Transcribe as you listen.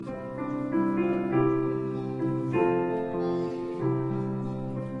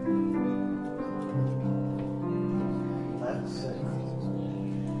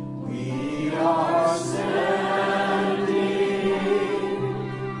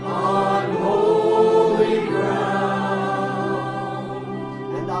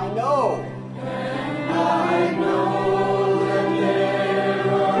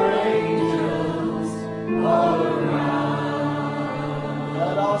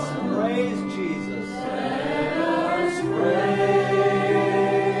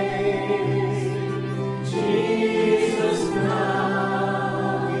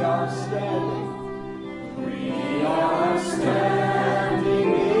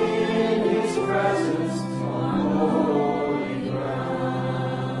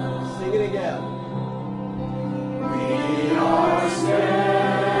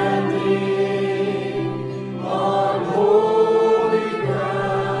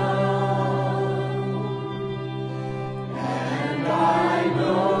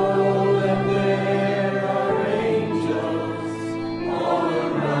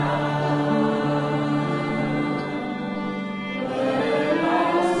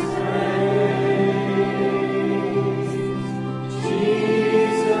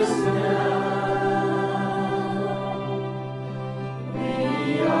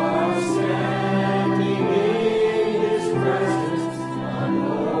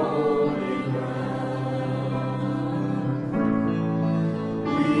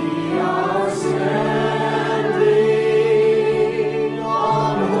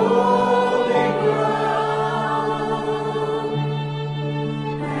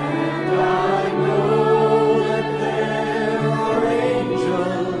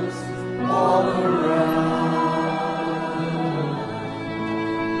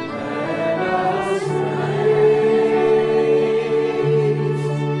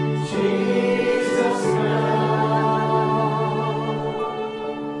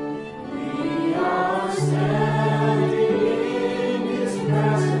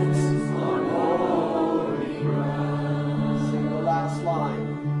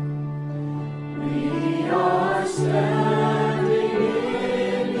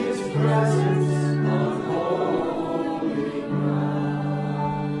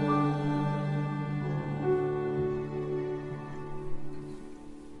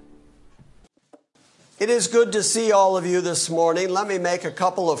It is good to see all of you this morning. Let me make a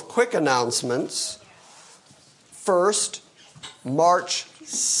couple of quick announcements. First, March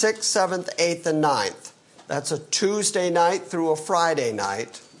 6th, 7th, 8th, and 9th. That's a Tuesday night through a Friday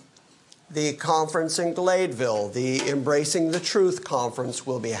night. The conference in Gladeville, the Embracing the Truth conference,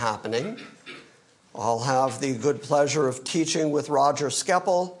 will be happening. I'll have the good pleasure of teaching with Roger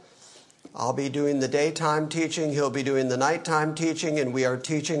Skeppel. I'll be doing the daytime teaching, he'll be doing the nighttime teaching, and we are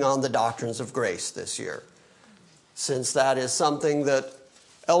teaching on the doctrines of grace this year. Since that is something that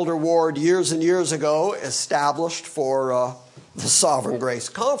Elder Ward years and years ago established for the Sovereign Grace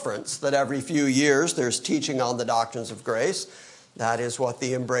Conference, that every few years there's teaching on the doctrines of grace. That is what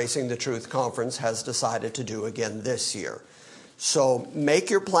the Embracing the Truth Conference has decided to do again this year. So make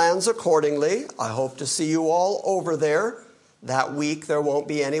your plans accordingly. I hope to see you all over there. That week, there won't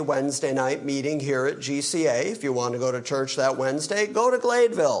be any Wednesday night meeting here at GCA. If you want to go to church that Wednesday, go to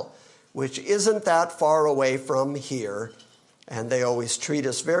Gladeville, which isn't that far away from here. And they always treat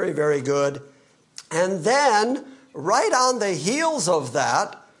us very, very good. And then, right on the heels of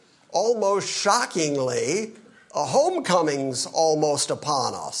that, almost shockingly, a homecoming's almost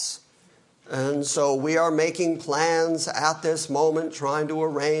upon us. And so we are making plans at this moment, trying to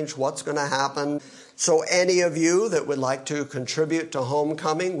arrange what's going to happen. So any of you that would like to contribute to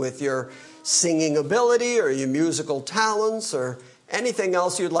homecoming with your singing ability or your musical talents or anything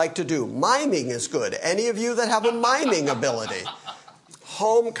else you'd like to do, miming is good. Any of you that have a miming ability.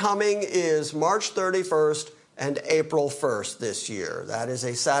 Homecoming is March 31st and April 1st this year. That is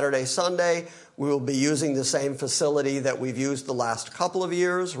a Saturday, Sunday. We will be using the same facility that we've used the last couple of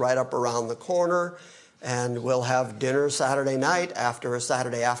years, right up around the corner. And we'll have dinner Saturday night after a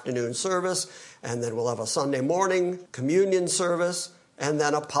Saturday afternoon service. And then we'll have a Sunday morning communion service, and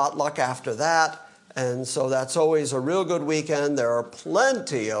then a potluck after that. And so that's always a real good weekend. There are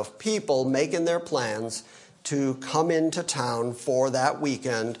plenty of people making their plans to come into town for that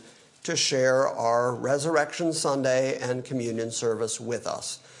weekend to share our Resurrection Sunday and communion service with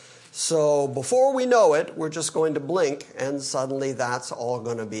us. So before we know it, we're just going to blink, and suddenly that's all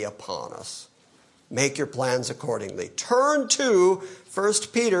going to be upon us. Make your plans accordingly. Turn to 1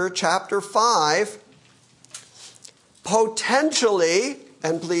 Peter chapter 5. Potentially,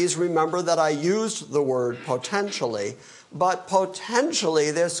 and please remember that I used the word potentially, but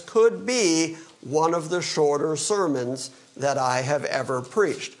potentially this could be one of the shorter sermons that I have ever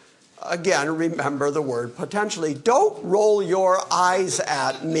preached. Again, remember the word potentially. Don't roll your eyes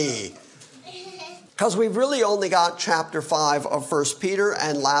at me, because we've really only got chapter 5 of 1 Peter,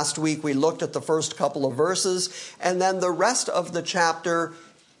 and last week we looked at the first couple of verses, and then the rest of the chapter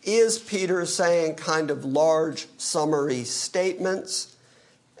is Peter saying kind of large summary statements.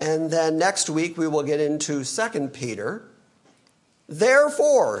 And then next week we will get into 2 Peter.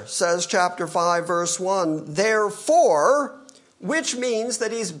 Therefore, says chapter 5, verse 1, therefore, which means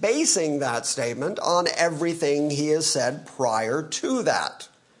that he's basing that statement on everything he has said prior to that.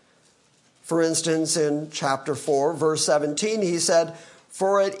 For instance, in chapter 4, verse 17, he said,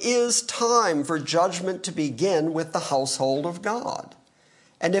 for it is time for judgment to begin with the household of God.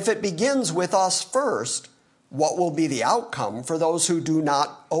 And if it begins with us first, what will be the outcome for those who do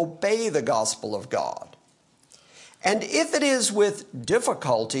not obey the gospel of God? And if it is with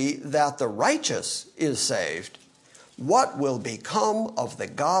difficulty that the righteous is saved, what will become of the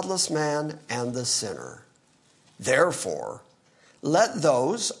godless man and the sinner? Therefore, let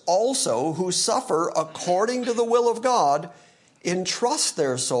those also who suffer according to the will of God entrust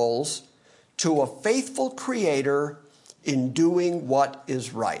their souls to a faithful Creator in doing what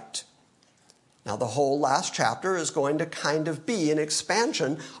is right. Now, the whole last chapter is going to kind of be an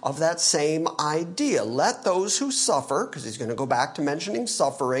expansion of that same idea. Let those who suffer, because he's going to go back to mentioning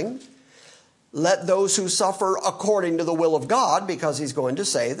suffering, let those who suffer according to the will of God, because he's going to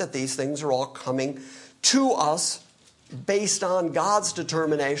say that these things are all coming to us based on God's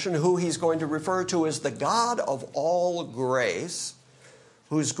determination, who he's going to refer to as the God of all grace,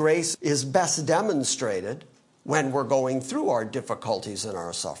 whose grace is best demonstrated when we're going through our difficulties and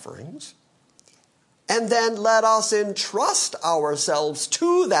our sufferings. And then let us entrust ourselves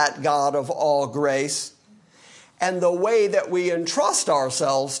to that God of all grace. And the way that we entrust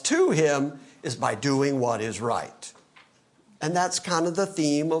ourselves to him is by doing what is right. And that's kind of the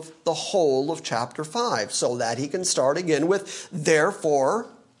theme of the whole of chapter 5, so that he can start again with, therefore,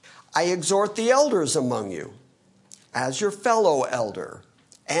 I exhort the elders among you, as your fellow elder,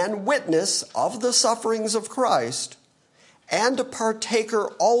 and witness of the sufferings of Christ, and a partaker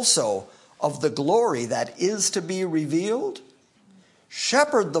also of the glory that is to be revealed.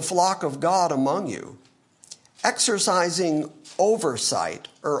 Shepherd the flock of God among you, exercising oversight,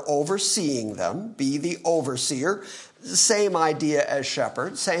 or overseeing them, be the overseer. Same idea as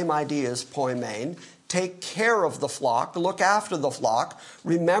shepherd, same idea as poimen. Take care of the flock, look after the flock,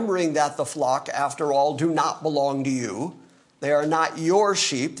 remembering that the flock, after all, do not belong to you. They are not your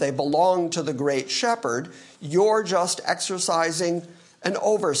sheep, they belong to the great shepherd. You're just exercising an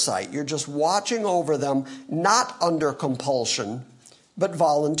oversight. You're just watching over them, not under compulsion, but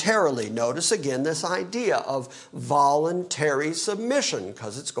voluntarily. Notice again this idea of voluntary submission,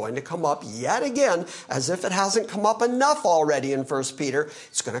 because it's going to come up yet again, as if it hasn't come up enough already in 1 Peter.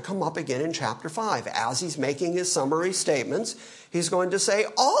 It's going to come up again in chapter 5. As he's making his summary statements, he's going to say,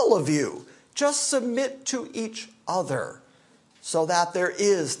 all of you, just submit to each other, so that there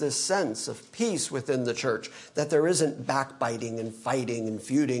is this sense of peace within the church, that there isn't backbiting and fighting and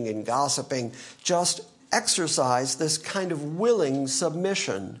feuding and gossiping. Just exercise this kind of willing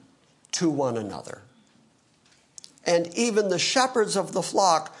submission to one another. And even the shepherds of the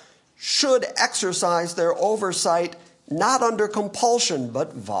flock should exercise their oversight not under compulsion,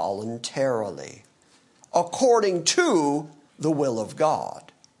 but voluntarily, according to the will of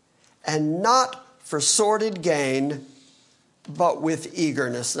God, and not for sordid gain, but with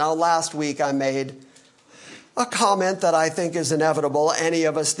eagerness. Now, last week I made a comment that I think is inevitable. Any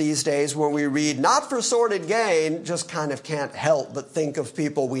of us these days, when we read, not for sordid gain, just kind of can't help but think of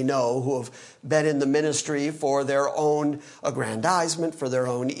people we know who have been in the ministry for their own aggrandizement, for their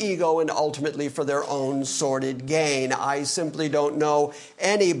own ego, and ultimately for their own sordid gain. I simply don't know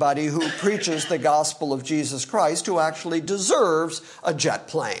anybody who preaches the gospel of Jesus Christ who actually deserves a jet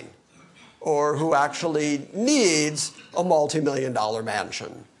plane, or who actually needs a multi-million-dollar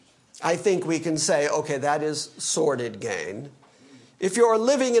mansion. I think we can say, okay, that is sordid gain. If you're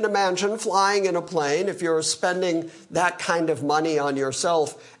living in a mansion, flying in a plane, if you're spending that kind of money on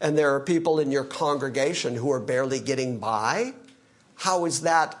yourself, and there are people in your congregation who are barely getting by, how is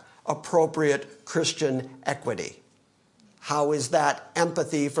that appropriate Christian equity? How is that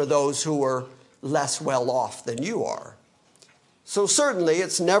empathy for those who are less well off than you are? So certainly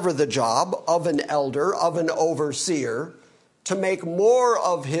it's never the job of an elder, of an overseer, to make more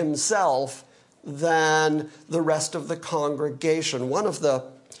of himself than the rest of the congregation. One of the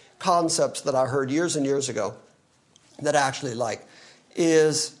concepts that I heard years and years ago that I actually like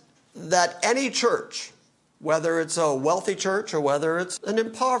is that any church, whether it's a wealthy church or whether it's an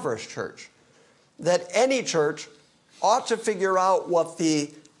impoverished church, that any church ought to figure out what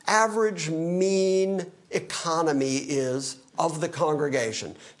the average mean economy is of the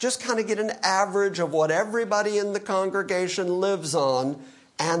congregation. Just kind of get an average of what everybody in the congregation lives on,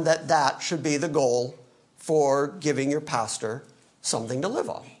 and that should be the goal for giving your pastor something to live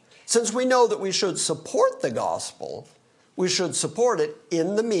on. Since we know that we should support the gospel, we should support it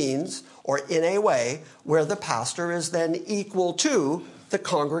in the means or in a way where the pastor is then equal to the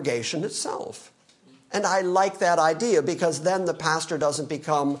congregation itself. And I like that idea because then the pastor doesn't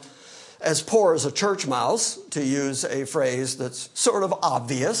become as poor as a church mouse, to use a phrase that's sort of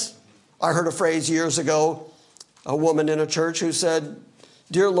obvious. I heard a phrase years ago, a woman in a church who said,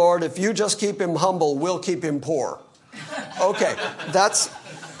 "Dear Lord, if you just keep him humble, we'll keep him poor." Okay, that's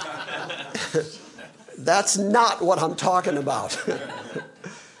not what I'm talking about.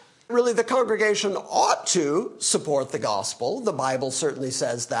 Really, the congregation ought to support the gospel. The Bible certainly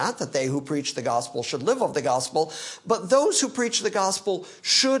says that they who preach the gospel should live of the gospel. But those who preach the gospel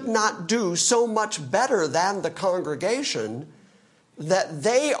should not do so much better than the congregation that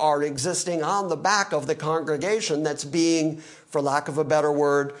they are existing on the back of the congregation that's being, for lack of a better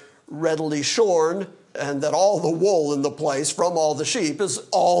word, readily shorn, and that all the wool in the place from all the sheep is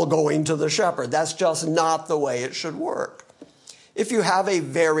all going to the shepherd. That's just not the way it should work. If you have a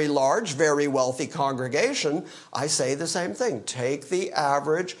very large, very wealthy congregation, I say the same thing. Take the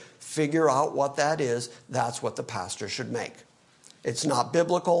average, figure out what that is. That's what the pastor should make. It's not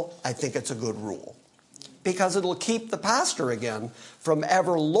biblical. I think it's a good rule. Because it'll keep the pastor, again, from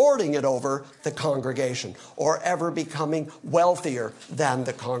ever lording it over the congregation or ever becoming wealthier than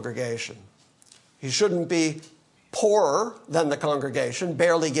the congregation. He shouldn't be poorer than the congregation,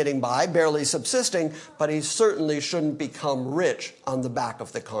 barely getting by, barely subsisting, but he certainly shouldn't become rich on the back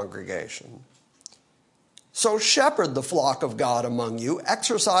of the congregation. So shepherd the flock of God among you,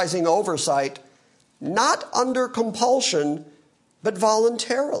 exercising oversight, not under compulsion, but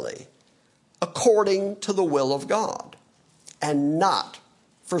voluntarily, according to the will of God, and not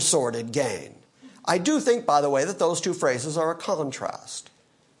for sordid gain. I do think, by the way, that those two phrases are a contrast.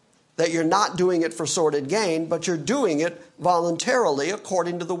 That you're not doing it for sordid gain, but you're doing it voluntarily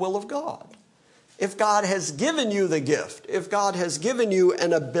according to the will of God. If God has given you the gift, if God has given you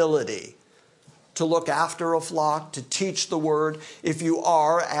an ability to look after a flock, to teach the word, if you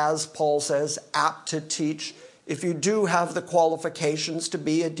are, as Paul says, apt to teach, if you do have the qualifications to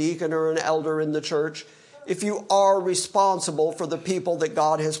be a deacon or an elder in the church, if you are responsible for the people that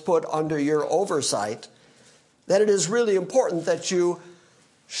God has put under your oversight, then it is really important that you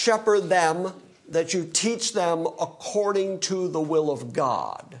shepherd them, that you teach them according to the will of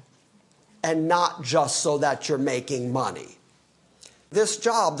God, and not just so that you're making money. This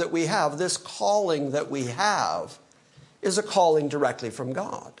job that we have, this calling that we have, is a calling directly from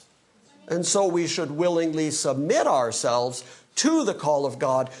God. And so we should willingly submit ourselves to the call of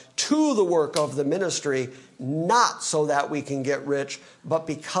God, to the work of the ministry, not so that we can get rich, but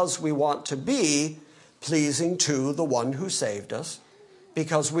because we want to be pleasing to the one who saved us,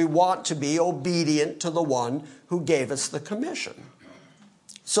 because we want to be obedient to the one who gave us the commission.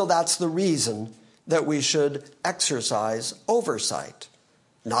 So that's the reason that we should exercise oversight,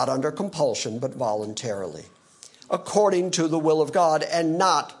 not under compulsion, but voluntarily, according to the will of God, and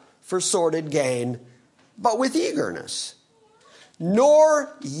not for sordid gain, but with eagerness,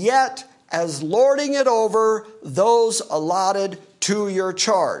 nor yet as lording it over those allotted to your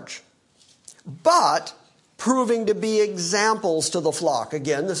charge, but proving to be examples to the flock.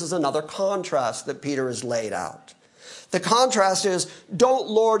 Again, this is another contrast that Peter has laid out. The contrast is, don't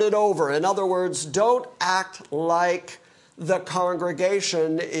lord it over. In other words, don't act like the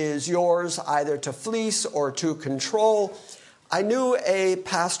congregation is yours either to fleece or to control. I knew a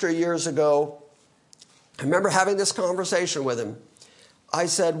pastor years ago. I remember having this conversation with him. I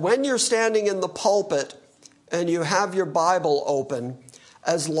said, when you're standing in the pulpit and you have your Bible open,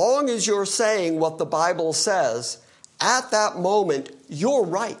 as long as you're saying what the Bible says, at that moment, you're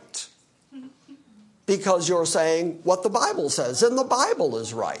right. Because you're saying what the Bible says, and the Bible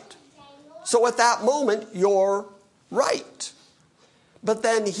is right. So at that moment, you're right. But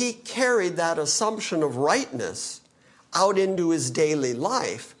then he carried that assumption of rightness out into his daily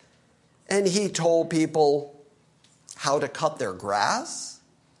life, and he told people how to cut their grass.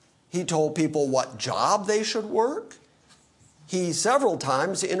 He told people what job they should work. He several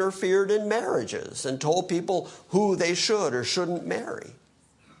times interfered in marriages and told people who they should or shouldn't marry.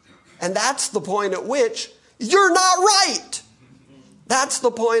 And that's the point at which you're not right. That's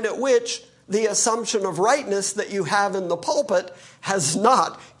the point at which the assumption of rightness that you have in the pulpit has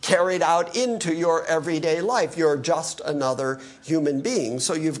not carried out into your everyday life. You're just another human being.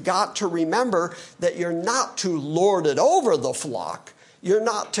 So you've got to remember that you're not to lord it over the flock. You're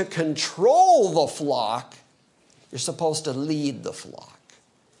not to control the flock. You're supposed to lead the flock.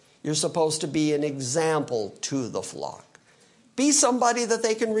 You're supposed to be an example to the flock. Be somebody that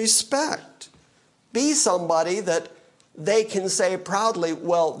they can respect. Be somebody that they can say proudly,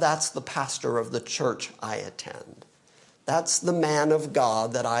 well, that's the pastor of the church I attend. That's the man of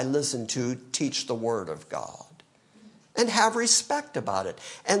God that I listen to teach the Word of God. And have respect about it.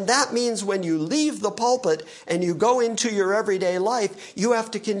 And that means when you leave the pulpit and you go into your everyday life, you have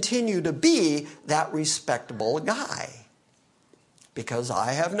to continue to be that respectable guy. Because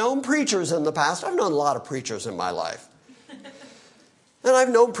I have known preachers in the past. I've known a lot of preachers in my life. And I've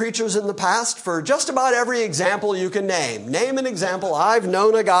known preachers in the past for just about every example you can name. Name an example. I've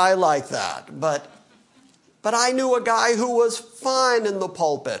known a guy like that. But I knew a guy who was fine in the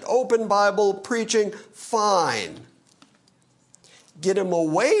pulpit. Open Bible preaching, fine. Get him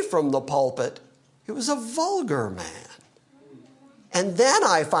away from the pulpit, he was a vulgar man. And then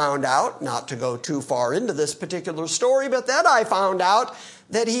I found out, not to go too far into this particular story, but then I found out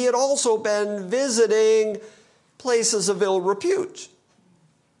that he had also been visiting places of ill repute.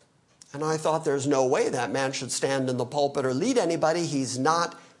 And I thought there's no way that man should stand in the pulpit or lead anybody. He's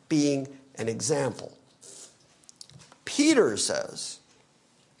not being an example. Peter says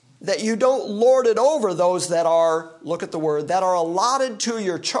that you don't lord it over those that are, look at the word, that are allotted to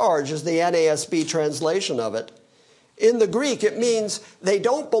your charge, is the NASB translation of it. In the Greek, it means they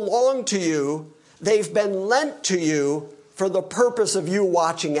don't belong to you. They've been lent to you for the purpose of you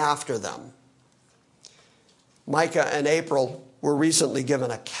watching after them. Micah and April were recently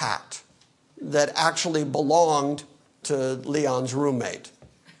given a cat that actually belonged to Leon's roommate.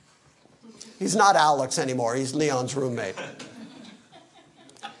 He's not Alex anymore. He's Leon's roommate.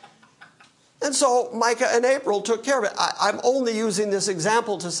 And so Micah and April took care of it. I'm only using this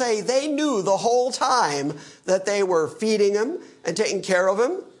example to say they knew the whole time that they were feeding him and taking care of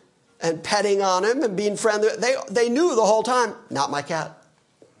him and petting on him and being friendly. They knew the whole time, not my cat.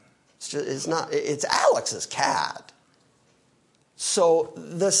 It's Alex's cat. So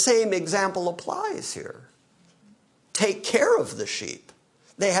the same example applies here. Take care of the sheep.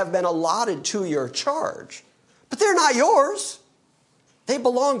 They have been allotted to your charge. But they're not yours. They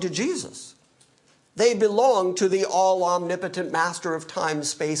belong to Jesus. They belong to the all-omnipotent master of time,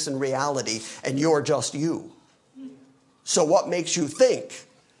 space, and reality, and you're just you. So what makes you think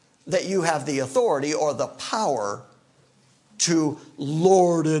that you have the authority or the power to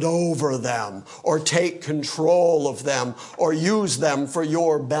lord it over them or take control of them or use them for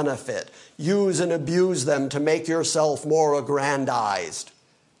your benefit? Use and abuse them to make yourself more aggrandized.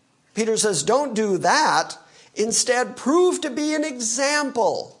 Peter says, don't do that. Instead, prove to be an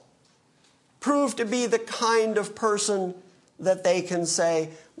example. Prove to be the kind of person that they can say,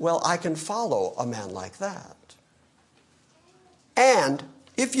 well, I can follow a man like that. And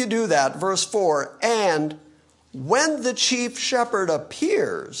if you do that, verse 4, and when the chief shepherd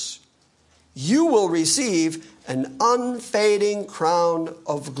appears, you will receive an unfading crown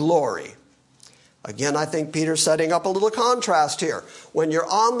of glory. Again, I think Peter's setting up a little contrast here. When you're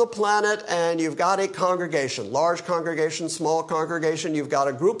on the planet and you've got a congregation, large congregation, small congregation, you've got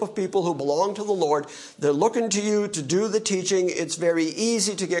a group of people who belong to the Lord. They're looking to you to do the teaching. It's very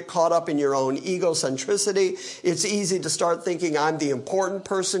easy to get caught up in your own egocentricity. It's easy to start thinking, I'm the important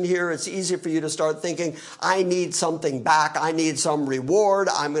person here. It's easy for you to start thinking, I need something back. I need some reward.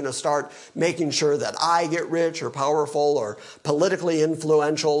 I'm going to start making sure that I get rich or powerful or politically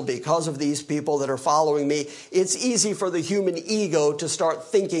influential because of these people that are following me. It's easy for the human ego to start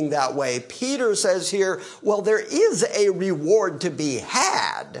thinking that way. Peter says here, well, there is a reward to be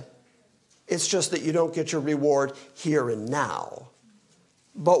had. It's just that you don't get your reward here and now.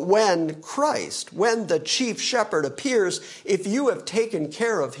 But when Christ, when the chief shepherd appears, if you have taken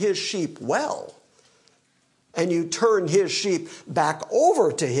care of his sheep well, and you turn his sheep back over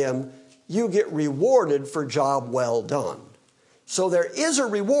to him, you get rewarded for job well done. So there is a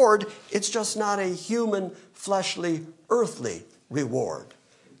reward, it's just not a human, fleshly, earthly reward.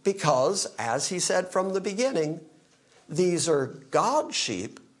 Because, as he said from the beginning, these are God's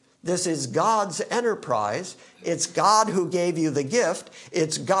sheep. This is God's enterprise. It's God who gave you the gift.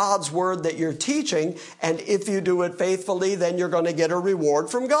 It's God's word that you're teaching. And if you do it faithfully, then you're going to get a reward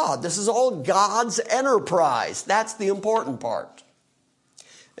from God. This is all God's enterprise. That's the important part.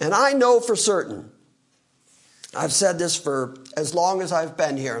 And I know for certain, I've said this for as long as I've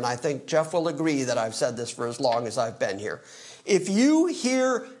been here, and I think Jeff will agree that I've said this for as long as I've been here. If you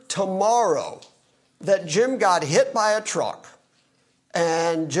hear tomorrow that Jim got hit by a truck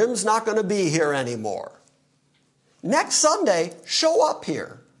and Jim's not going to be here anymore, next Sunday, show up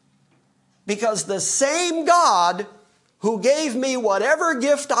here. Because the same God who gave me whatever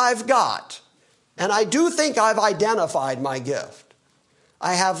gift I've got, and I do think I've identified my gift.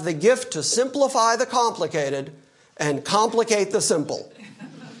 I have the gift to simplify the complicated and complicate the simple.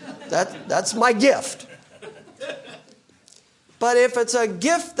 That's my gift. But if it's a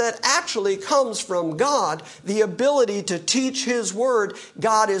gift that actually comes from God, the ability to teach His Word,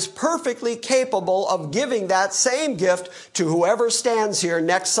 God is perfectly capable of giving that same gift to whoever stands here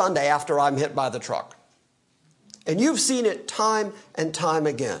next Sunday after I'm hit by the truck. And you've seen it time and time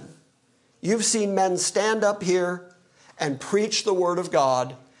again. You've seen men stand up here and preach the Word of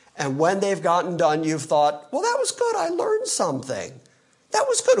God, and when they've gotten done, you've thought, well, that was good. I learned something. That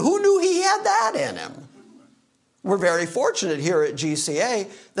was good. Who knew he had that in him? We're very fortunate here at GCA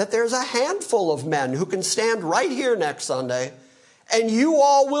that there's a handful of men who can stand right here next Sunday, and you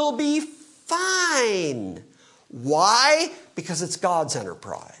all will be fine. Why? Because it's God's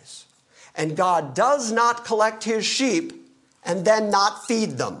enterprise. And God does not collect His sheep and then not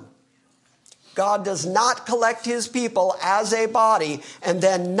feed them. God does not collect His people as a body and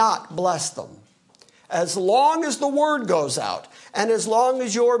then not bless them. As long as the word goes out, and as long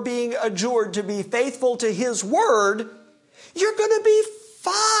as you're being adjured to be faithful to His word, you're going to be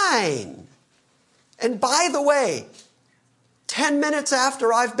fine. And by the way, 10 minutes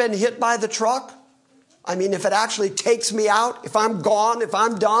after I've been hit by the truck, I mean, if it actually takes me out, if I'm gone, if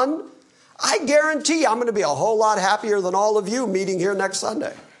I'm done, I guarantee I'm going to be a whole lot happier than all of you meeting here next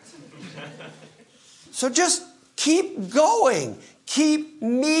Sunday. So just keep going, keep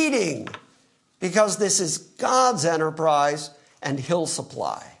meeting, because this is God's enterprise and He'll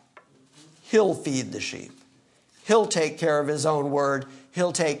supply. He'll feed the sheep. He'll take care of His own word.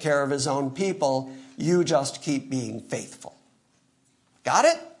 He'll take care of His own people. You just keep being faithful. Got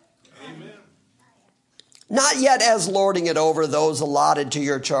it? Amen. Not yet as lording it over those allotted to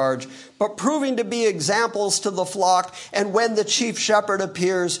your charge, but proving to be examples to the flock. And when the chief shepherd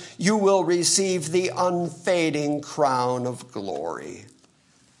appears, you will receive the unfading crown of glory.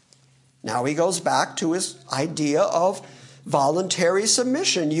 Now he goes back to his idea of voluntary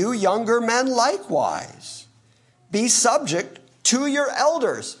submission. You younger men likewise, be subject to your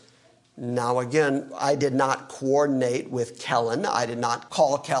elders. Now again, I did not coordinate with Kellen. I did not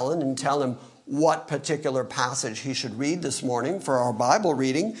call Kellen and tell him what particular passage he should read this morning for our Bible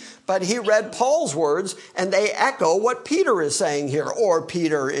reading, but he read Paul's words, and they echo what Peter is saying here, or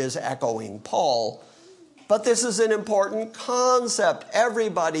Peter is echoing Paul. But this is an important concept.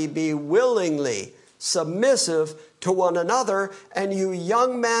 Everybody be willingly submissive to one another, and you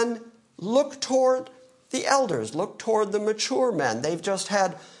young men, look toward the elders, look toward the mature men. They've just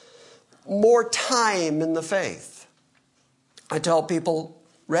had more time in the faith. I tell people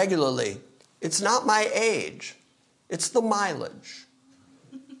regularly, it's not my age, it's the mileage.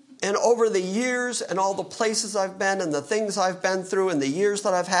 And over the years and all the places I've been and the things I've been through and the years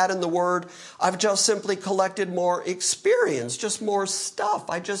that I've had in the Word, I've just simply collected more experience, just more stuff.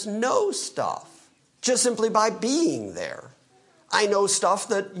 I just know stuff, just simply by being there. I know stuff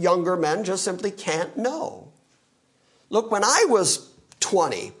that younger men just simply can't know. Look, when I was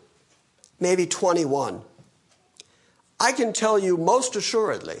 20, maybe 21, I can tell you most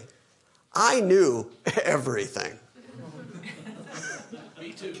assuredly, I knew everything.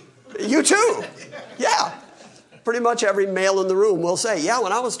 Me too. You too. Yeah. Pretty much every male in the room will say, yeah,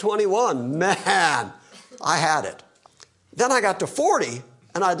 when I was 21, man, I had it. Then I got to 40,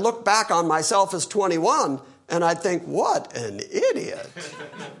 and I'd look back on myself as 21, and I'd think, what an idiot.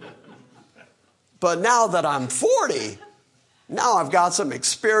 But now that I'm 40, now I've got some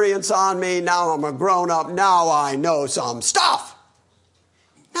experience on me. Now I'm a grown-up. Now I know some stuff.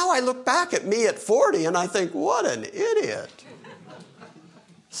 Now I look back at me at 40 and I think, what an idiot.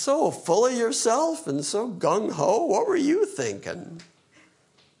 So full of yourself and so gung-ho. What were you thinking?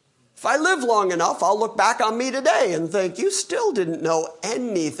 If I live long enough, I'll look back on me today and think, you still didn't know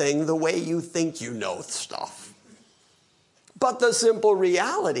anything the way you think you know stuff. But the simple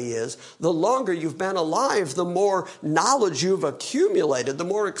reality is, the longer you've been alive, the more knowledge you've accumulated, the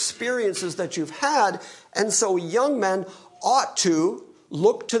more experiences that you've had. And so young men ought to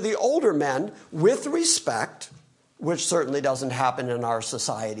look to the older men with respect, which certainly doesn't happen in our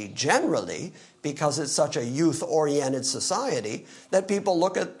society generally because it's such a youth-oriented society that people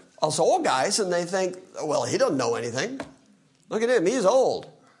look at us old guys and they think, well, he doesn't know anything. Look at him, he's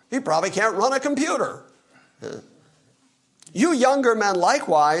old. He probably can't run a computer. You younger men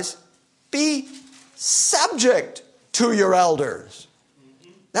likewise, be subject to your elders.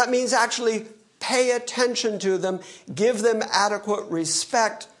 That means actually pay attention to them, give them adequate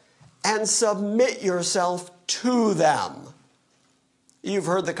respect, and submit yourself to them. You've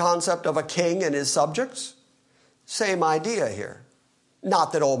heard the concept of a king and his subjects? Same idea here.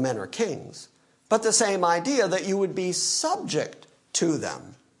 Not that old men are kings, but the same idea that you would be subject to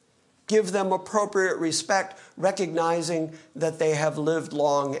them. Give them appropriate respect, recognizing that they have lived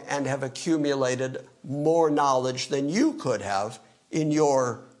long and have accumulated more knowledge than you could have in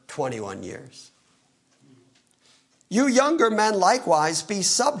your 21 years. You younger men likewise be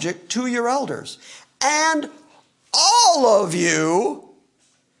subject to your elders. And all of you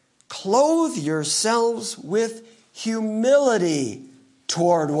clothe yourselves with humility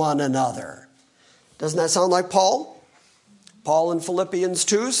toward one another. Doesn't that sound like Paul? Paul in Philippians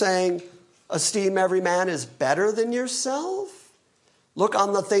 2 saying, esteem every man as better than yourself. Look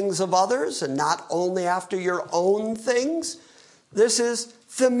on the things of others and not only after your own things. This is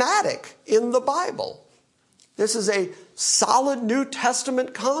thematic in the Bible. This is a solid New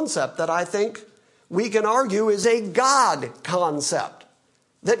Testament concept that I think we can argue is a God concept.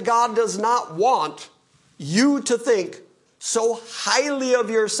 That God does not want you to think so highly of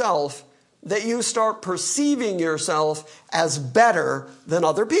yourself that you start perceiving yourself as better than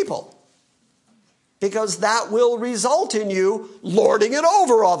other people. Because that will result in you lording it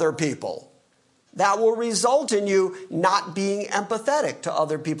over other people. That will result in you not being empathetic to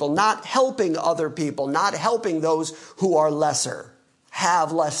other people, not helping other people, not helping those who are lesser,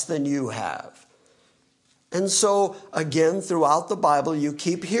 have less than you have. And so, again, throughout the Bible, you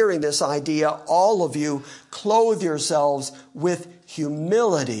keep hearing this idea, all of you clothe yourselves with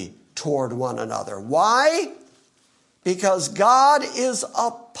humility toward one another. Why? Because God is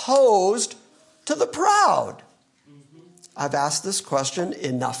opposed to the proud. I've asked this question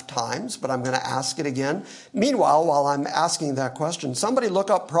enough times, but I'm going to ask it again. Meanwhile, while I'm asking that question, somebody look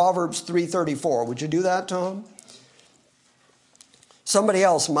up Proverbs 3:34. Would you do that, Tom? Somebody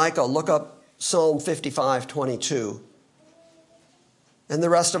else, Micah, look up Psalm 55:22. And the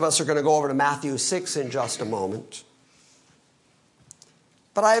rest of us are going to go over to Matthew 6 in just a moment.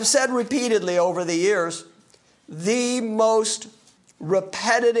 But I have said repeatedly over the years, the most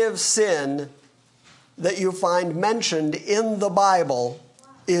repetitive sin that you find mentioned in the Bible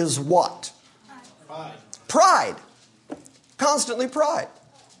is what? Pride. Pride. Constantly pride.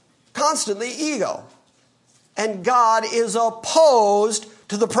 Constantly ego. And God is opposed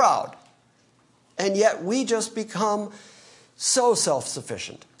to the proud. And yet we just become so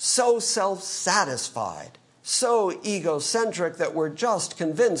self-sufficient, so self-satisfied, so egocentric that we're just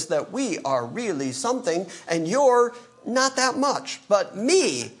convinced that we are really something and you're not that much. But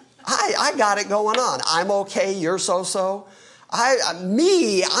me, I got it going on. I'm okay, you're so-so.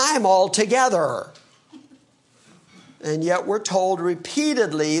 I'm all together. And yet we're told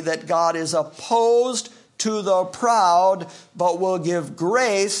repeatedly that God is opposed to the proud, but will give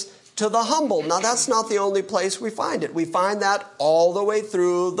grace to the humble. Now, that's not the only place we find it. We find that all the way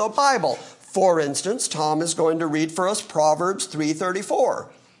through the Bible. For instance, Tom is going to read for us Proverbs 3:34.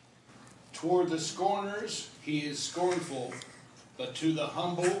 Toward the scorners he is scornful, but to the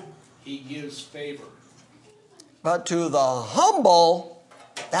humble he gives favor. But to the humble,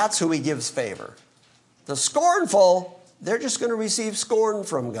 that's who he gives favor. The scornful, they're just going to receive scorn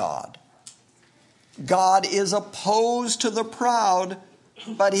from God. God is opposed to the proud,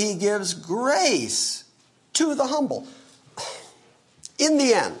 but he gives grace to the humble. In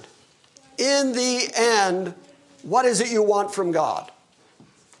the end, what is it you want from God?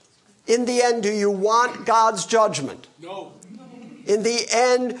 In the end, do you want God's judgment? No. In the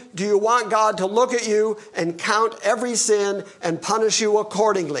end, do you want God to look at you and count every sin and punish you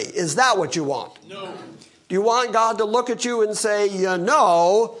accordingly? Is that what you want? No. Do you want God to look at you and say, you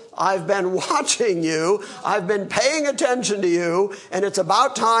know, I've been watching you, I've been paying attention to you, and it's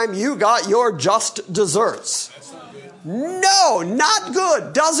about time you got your just desserts? That's not good. No, not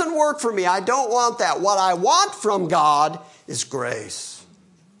good. Doesn't work for me. I don't want that. What I want from God is grace.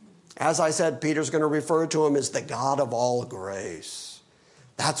 As I said, Peter's going to refer to him as the God of all grace.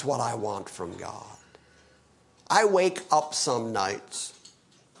 That's what I want from God. I wake up some nights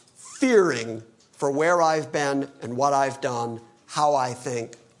fearing for where I've been and what I've done, how I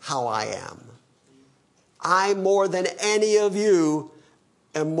think, how I am. I, more than any of you,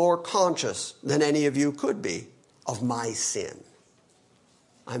 am more conscious than any of you could be of my sin.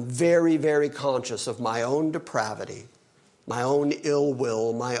 I'm very, very conscious of my own depravity, my own ill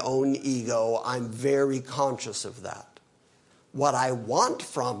will, my own ego. I'm very conscious of that. What I want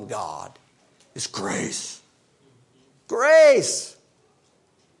from God is grace. Grace.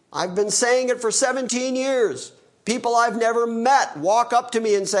 I've been saying it for 17 years. People I've never met walk up to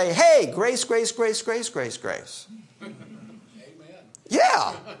me and say, hey, grace, grace, grace, grace, grace, grace. Amen.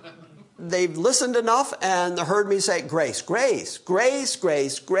 Yeah. They've listened enough and heard me say grace, grace, grace,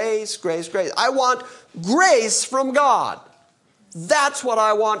 grace, grace, grace, grace. I want grace from God. That's what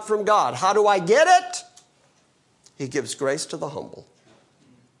I want from God. How do I get it? He gives grace to the humble.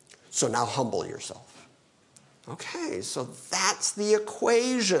 So now humble yourself. Okay, so that's the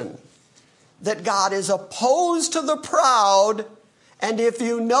equation. That God is opposed to the proud, and if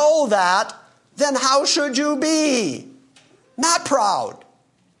you know that, then how should you be? Not proud.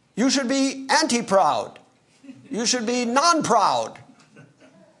 You should be anti-proud. You should be non-proud.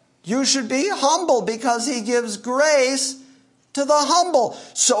 You should be humble because he gives grace to the humble.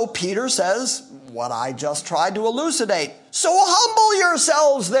 So Peter says, what I just tried to elucidate. So humble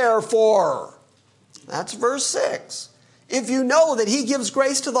yourselves, therefore. That's verse 6. If you know that he gives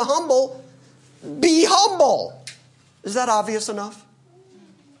grace to the humble, be humble. Is that obvious enough?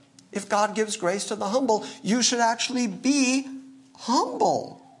 If God gives grace to the humble, you should actually be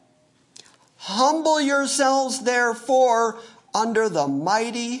humble. Humble yourselves, therefore, under the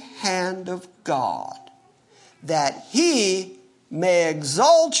mighty hand of God, that he may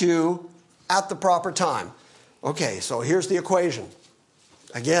exalt you at the proper time. Okay, so here's the equation.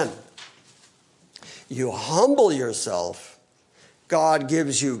 Again, you humble yourself, God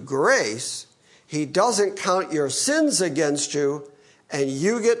gives you grace, he doesn't count your sins against you, and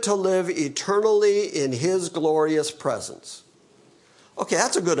you get to live eternally in his glorious presence. Okay,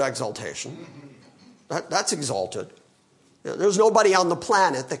 that's a good exaltation. That's exalted. There's nobody on the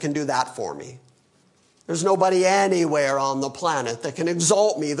planet that can do that for me. There's nobody anywhere on the planet that can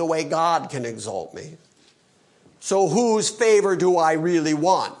exalt me the way God can exalt me. So whose favor do I really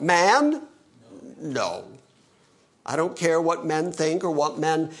want? Man? No. I don't care what men think or what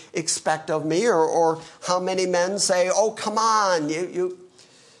men expect of me or how many men say, oh, come on.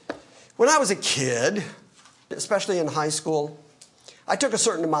 When I was a kid, especially in high school, I took a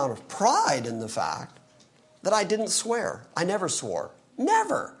certain amount of pride in the fact that I didn't swear. I never swore.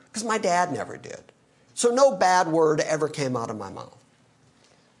 Never. Because my dad never did. So no bad word ever came out of my mouth.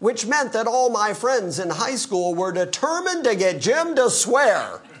 Which meant that all my friends in high school were determined to get Jim to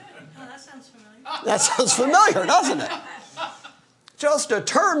swear. Oh, that sounds familiar. That sounds familiar, doesn't it? Just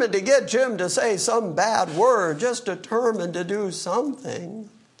determined to get Jim to say some bad word. Just determined to do something.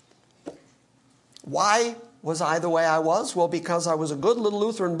 Why was I the way I was? Well, because I was a good little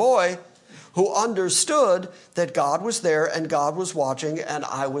Lutheran boy who understood that God was there and God was watching, and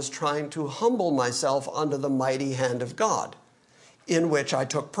I was trying to humble myself under the mighty hand of God, in which I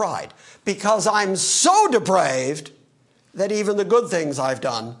took pride. Because I'm so depraved that even the good things I've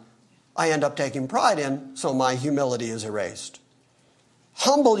done, I end up taking pride in, so my humility is erased.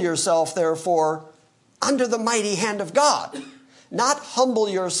 Humble yourself, therefore, under the mighty hand of God. Not humble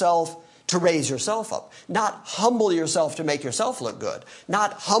yourself to raise yourself up. Not humble yourself to make yourself look good.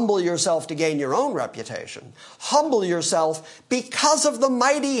 Not humble yourself to gain your own reputation. Humble yourself because of the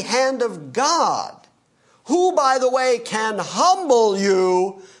mighty hand of God, who, by the way, can humble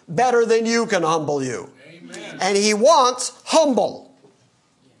you better than you can humble you. Amen. And he wants humble.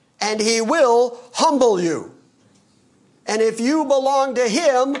 And he will humble you. And if you belong to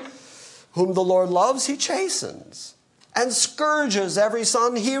him, whom the Lord loves, he chastens and scourges every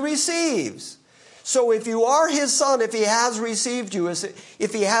son he receives. So if you are his son, if he has received you,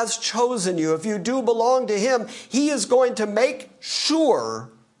 if he has chosen you, if you do belong to him, he is going to make sure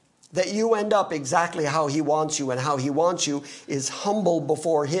that you end up exactly how he wants you. And how he wants you is humble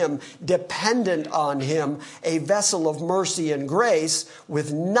before him, dependent on him, a vessel of mercy and grace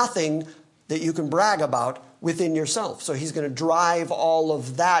with nothing that you can brag about within yourself. So he's going to drive all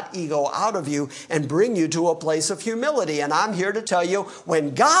of that ego out of you and bring you to a place of humility. And I'm here to tell you,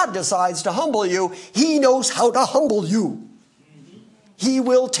 when God decides to humble you, he knows how to humble you. He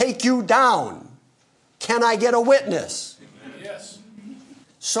will take you down. Can I get a witness? Yes.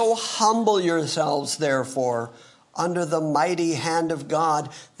 So humble yourselves, therefore, under the mighty hand of God,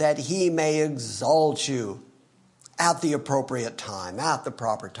 that he may exalt you at the appropriate time, at the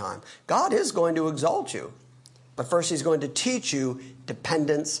proper time. God is going to exalt you. But first, he's going to teach you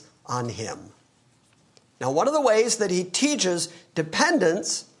dependence on him. Now, one of the ways that he teaches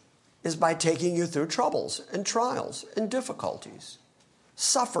dependence is by taking you through troubles and trials and difficulties.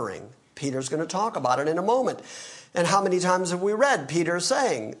 Suffering. Peter's going to talk about it in a moment. And how many times have we read Peter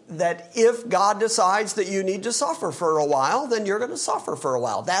saying that if God decides that you need to suffer for a while, then you're going to suffer for a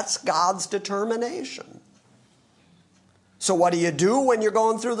while. That's God's determination. So what do you do when you're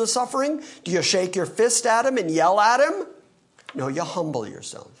going through the suffering? Do you shake your fist at him and yell at him? No, you humble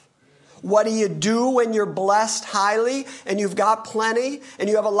yourself. What do you do when you're blessed highly and you've got plenty and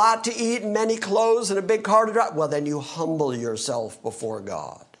you have a lot to eat and many clothes and a big car to drive? Well, then you humble yourself before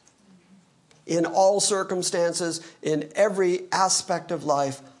God. In all circumstances, in every aspect of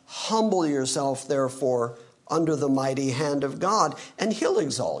life, humble yourself, therefore, under the mighty hand of God, and he'll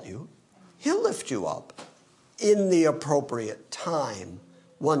exalt you. He'll lift you up in the appropriate time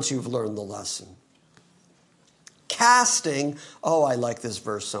once you've learned the lesson. casting, oh, I like this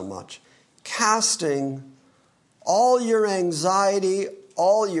verse so much, casting all your anxiety,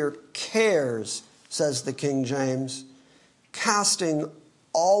 all your cares, says the King James, casting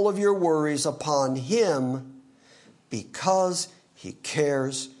all of your worries upon him because he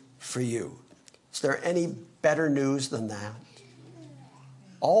cares for you. Is there any better news than that?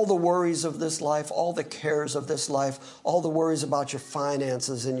 All the worries of this life, all the cares of this life, all the worries about your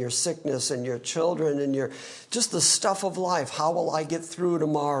finances and your sickness and your children and your just the stuff of life. How will I get through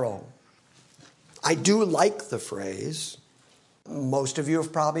tomorrow? I do like the phrase. Most of you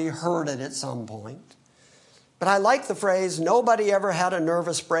have probably heard it at some point. But I like the phrase, nobody ever had a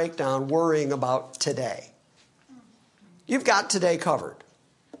nervous breakdown worrying about today. You've got today covered.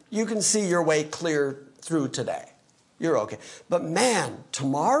 You can see your way clear through today. You're okay. But man,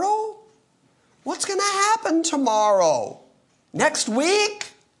 tomorrow? What's going to happen tomorrow? Next week?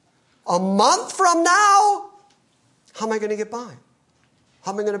 A month from now? How am I going to get by?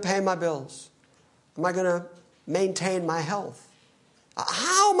 How am I going to pay my bills? Am I going to maintain my health?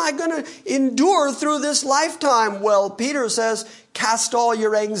 How am I going to endure through this lifetime? Well, Peter says, cast all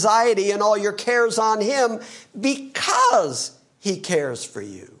your anxiety and all your cares on him because he cares for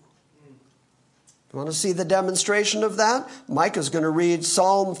you. You want to see the demonstration of that? Micah's going to read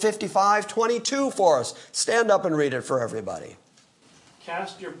Psalm 55:22 for us. Stand up and read it for everybody.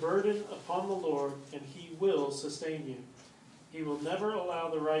 Cast your burden upon the Lord, and he will sustain you. He will never allow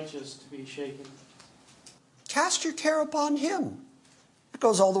the righteous to be shaken. Cast your care upon him. It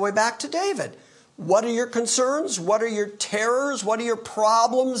goes all the way back to David. What are your concerns? What are your terrors? What are your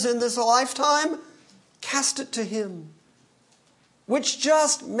problems in this lifetime? Cast it to him. Which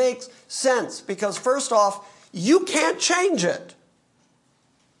just makes sense because first off, you can't change it.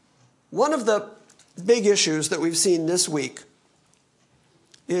 One of the big issues that we've seen this week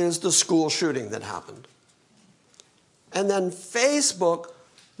is the school shooting that happened. And then Facebook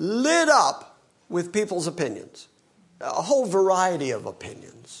lit up with people's opinions. A whole variety of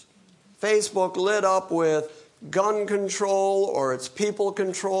opinions. Facebook lit up with gun control, or it's people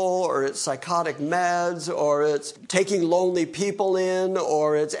control, or it's psychotic meds, or it's taking lonely people in,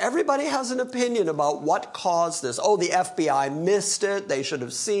 or it's everybody has an opinion about what caused this. Oh, the FBI missed it. They should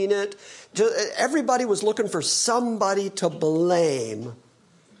have seen it. Everybody was looking for somebody to blame.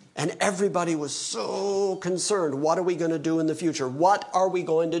 And everybody was so concerned. What are we going to do in the future? What are we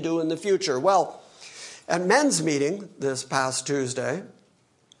going to do in the future? Well, at men's meeting this past Tuesday,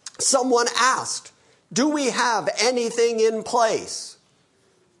 someone asked, do we have anything in place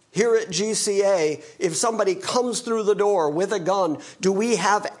here at GCA? If somebody comes through the door with a gun, do we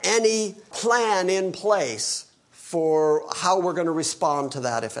have any plan in place for how we're going to respond to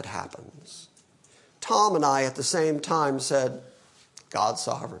that if it happens? Tom and I at the same time said, God's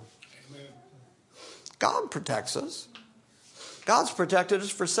sovereign. Amen. God protects us. God's protected us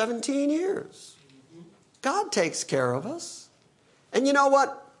for 17 years. God takes care of us. And you know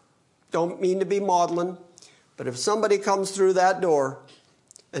what? Don't mean to be maudlin, but if somebody comes through that door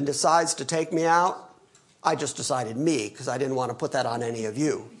and decides to take me out, I just decided me because I didn't want to put that on any of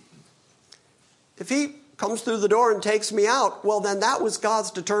you. If he comes through the door and takes me out, well, then that was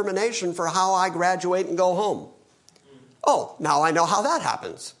God's determination for how I graduate and go home. Oh, now I know how that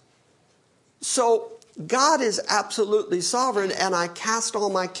happens. So God is absolutely sovereign, and I cast all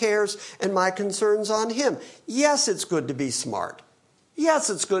my cares and my concerns on him. Yes, it's good to be smart.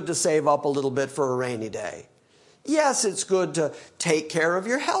 Yes, it's good to save up a little bit for a rainy day. Yes, it's good to take care of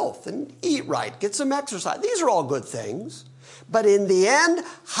your health and eat right, get some exercise. These are all good things. But in the end,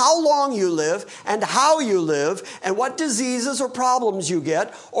 how long you live and how you live and what diseases or problems you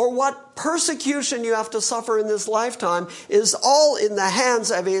get or what persecution you have to suffer in this lifetime is all in the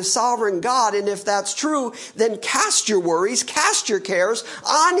hands of a sovereign God. And if that's true, then cast your worries, cast your cares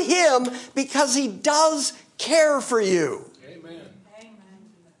on him because he does care for you.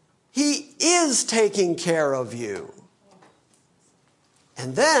 He is taking care of you.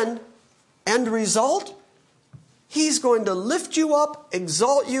 And then, end result, he's going to lift you up,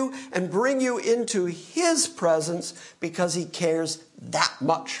 exalt you, and bring you into his presence because he cares that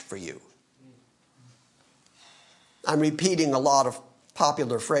much for you. I'm repeating a lot of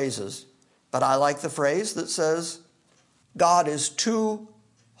popular phrases, but I like the phrase that says, God is too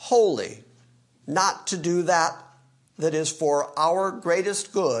holy not to do that is for our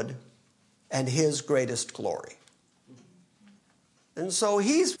greatest good and his greatest glory. And so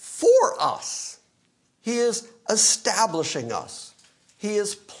he's for us. He is establishing us. He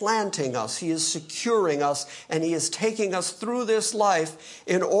is planting us. He is securing us. And he is taking us through this life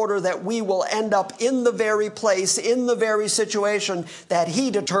in order that we will end up in the very place, in the very situation that he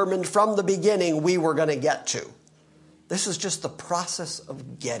determined from the beginning we were going to get to. This is just the process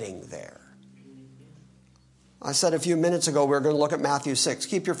of getting there. I said a few minutes ago we're going to look at Matthew 6.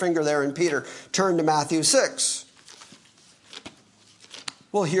 Keep your finger there in Peter. Turn to Matthew 6.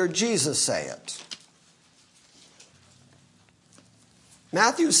 We'll hear Jesus say it.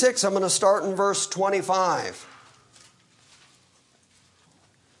 Matthew 6, I'm going to start in verse 25.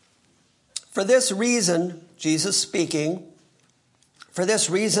 For this reason, Jesus speaking, for this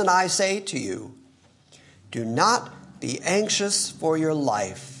reason I say to you, do not be anxious for your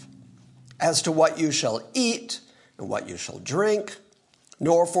life, as to what you shall eat and what you shall drink,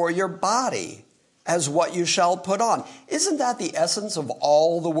 nor for your body, as what you shall put on. Isn't that the essence of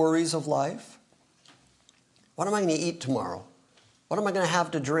all the worries of life? What am I going to eat tomorrow? What am I going to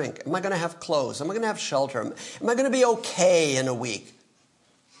have to drink? Am I going to have clothes? Am I going to have shelter? Am I going to be okay in a week?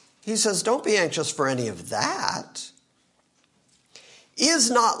 He says, don't be anxious for any of that.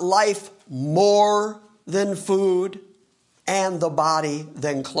 Is not life more than food, and the body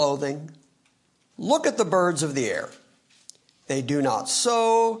than clothing? Look at the birds of the air. They do not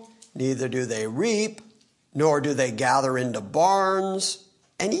sow, neither do they reap, nor do they gather into barns,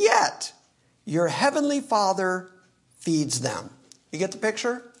 and yet your heavenly Father feeds them. You get the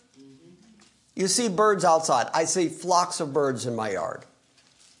picture? You see birds outside. I see flocks of birds in my yard.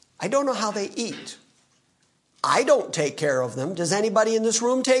 I don't know how they eat. I don't take care of them. Does anybody in this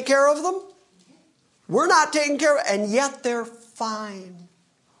room take care of them? We're not taking care of them, and yet they're fine.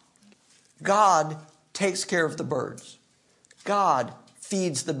 God takes care of the birds. God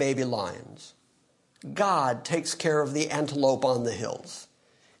feeds the baby lions. God takes care of the antelope on the hills.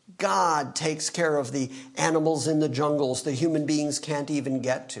 God takes care of the animals in the jungles the human beings can't even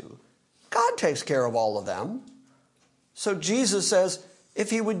get to. God takes care of all of them. So Jesus says,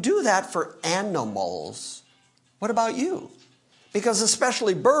 if he would do that for animals, what about you? Because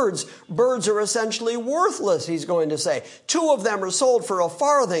especially birds are essentially worthless, he's going to say. 2 of them are sold for a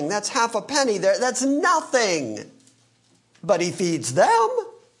farthing. That's half a penny. That's nothing. But he feeds them.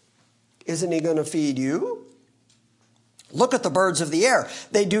 Isn't he going to feed you? Look at the birds of the air.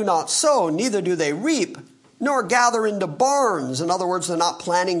 They do not sow, neither do they reap, nor gather into barns. In other words, they're not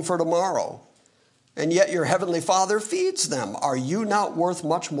planning for tomorrow. And yet your heavenly Father feeds them. Are you not worth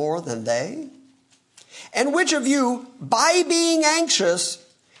much more than they? And which of you, by being anxious,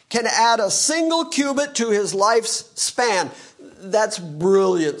 can add a single cubit to his life's span? That's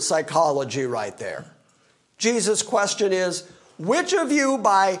brilliant psychology right there. Jesus' question is, which of you,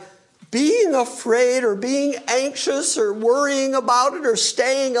 by being afraid or being anxious or worrying about it or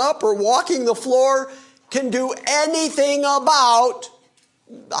staying up or walking the floor, can do anything about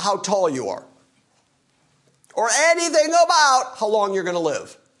how tall you are? Or anything about how long you're going to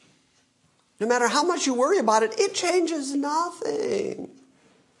live? No matter how much you worry about it, it changes nothing.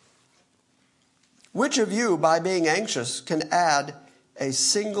 Which of you, by being anxious, can add a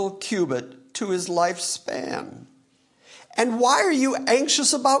single cubit to his lifespan? And why are you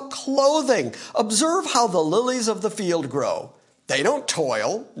anxious about clothing? Observe how the lilies of the field grow. They don't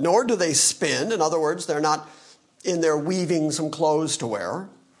toil, nor do they spin. In other words, they're not in there weaving some clothes to wear.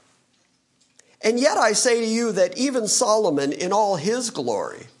 And yet I say to you that even Solomon, in all his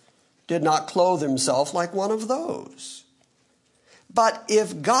glory, did not clothe himself like one of those. But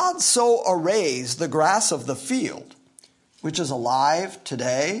if God so arrays the grass of the field, which is alive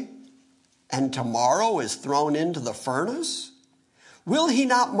today and tomorrow is thrown into the furnace, will he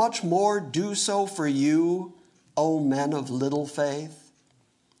not much more do so for you, O men of little faith?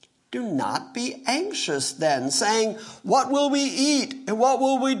 Do not be anxious then, saying, what will we eat and what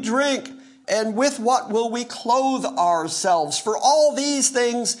will we drink? And with what will we clothe ourselves? For all these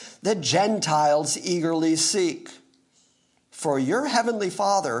things the Gentiles eagerly seek. For your heavenly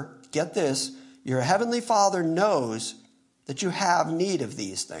Father, get this, your heavenly Father knows that you have need of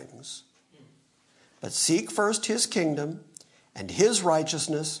these things. But seek first his kingdom and his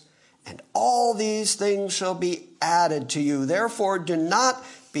righteousness, and all these things shall be added to you. Therefore, do not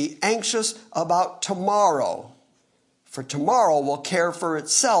be anxious about tomorrow, for tomorrow will care for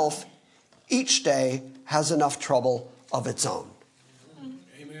itself. Each day has enough trouble of its own.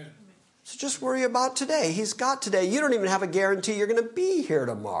 Amen. So just worry about today. He's got today. You don't even have a guarantee you're going to be here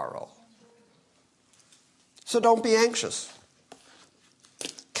tomorrow. So don't be anxious.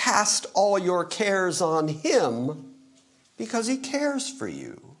 Cast all your cares on him because he cares for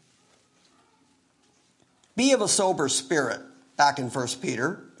you. Be of a sober spirit. Back in 1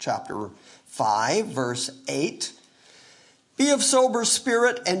 Peter chapter 5, verse 8. Be of sober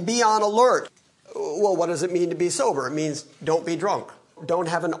spirit and be on alert. Well, what does it mean to be sober? It means don't be drunk. Don't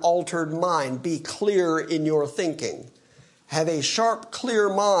have an altered mind. Be clear in your thinking. Have a sharp, clear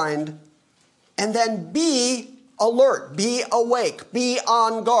mind. And then be alert, be awake, be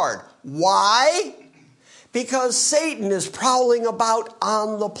on guard. Why? Because Satan is prowling about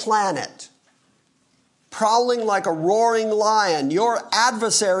on the planet. Prowling like a roaring lion. Your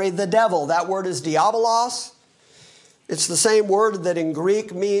adversary, the devil, that word is diabolos. It's the same word that in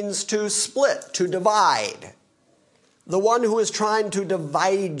Greek means to split, to divide. The one who is trying to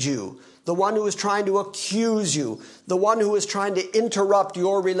divide you, the one who is trying to accuse you, the one who is trying to interrupt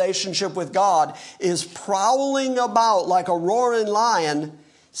your relationship with God is prowling about like a roaring lion,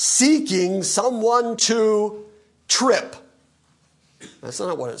 seeking someone to trip. That's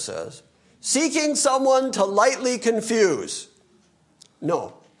not what it says. Seeking someone to lightly confuse.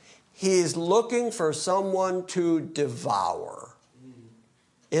 No. He's looking for someone to devour.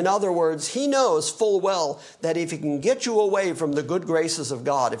 In other words, he knows full well that if he can get you away from the good graces of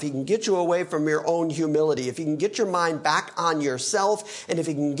God, if he can get you away from your own humility, if he can get your mind back on yourself, and if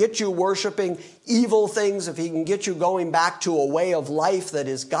he can get you worshiping evil things, if he can get you going back to a way of life that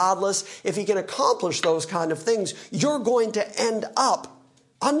is godless, if he can accomplish those kind of things, you're going to end up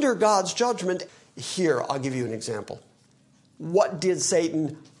under God's judgment. Here, I'll give you an example. What did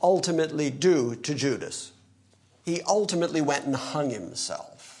Satan ultimately do to Judas? He ultimately went and hung himself.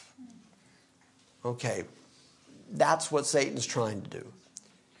 Okay, that's what Satan's trying to do.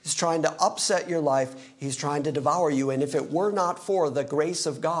 He's trying to upset your life. He's trying to devour you. And if it were not for the grace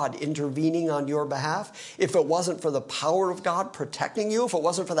of God intervening on your behalf, if it wasn't for the power of God protecting you, if it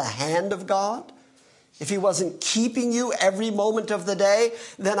wasn't for the hand of God, if he wasn't keeping you every moment of the day,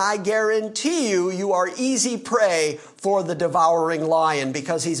 then I guarantee you, you are easy prey for the devouring lion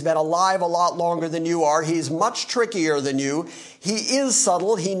because he's been alive a lot longer than you are. He's much trickier than you. He is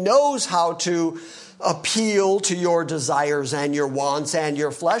subtle. He knows how to appeal to your desires and your wants and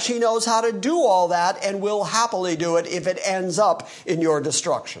your flesh. He knows how to do all that and will happily do it if it ends up in your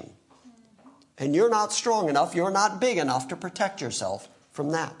destruction. And you're not strong enough, you're not big enough to protect yourself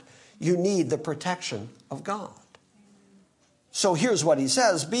from that. You need the protection of God. So here's what he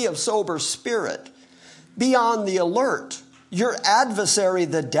says. Be of sober spirit. Be on the alert. Your adversary,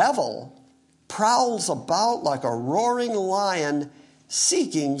 the devil, prowls about like a roaring lion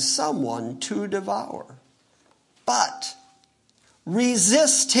seeking someone to devour. But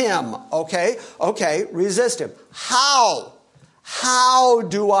resist him. Okay, resist him. How? How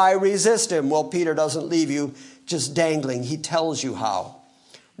do I resist him? Well, Peter doesn't leave you just dangling. He tells you how.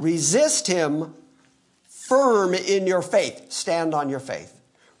 Resist him firm in your faith. Stand on your faith,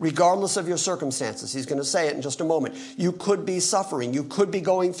 regardless of your circumstances. He's going to say it in just a moment. You could be suffering. You could be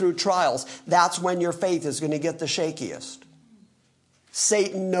going through trials. That's when your faith is going to get the shakiest.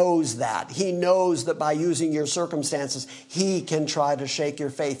 Satan knows that. He knows that by using your circumstances, he can try to shake your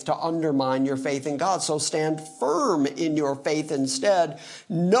faith, to undermine your faith in God. So stand firm in your faith instead,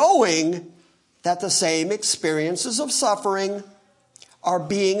 knowing that the same experiences of suffering are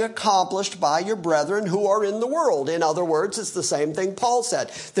being accomplished by your brethren who are in the world. In other words, it's the same thing Paul said.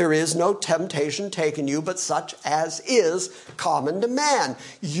 There is no temptation taken you, but such as is common to man.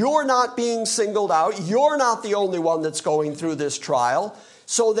 You're not being singled out. You're not the only one that's going through this trial.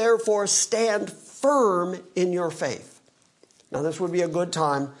 So therefore, stand firm in your faith. Now, this would be a good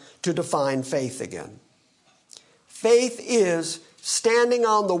time to define faith again. Faith is standing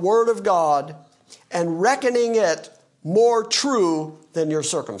on the Word of God and reckoning it more true than your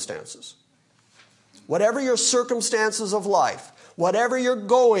circumstances. Whatever your circumstances of life, whatever you're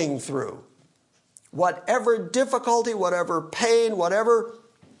going through, whatever difficulty, whatever pain, whatever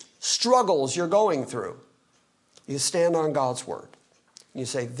struggles you're going through, you stand on God's Word. You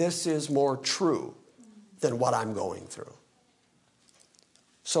say, this is more true than what I'm going through.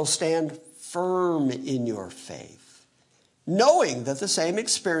 So stand firm in your faith, knowing that the same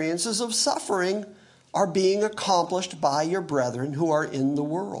experiences of suffering are being accomplished by your brethren who are in the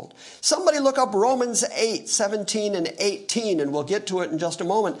world. Somebody look up Romans 8, 17 and 18, and we'll get to it in just a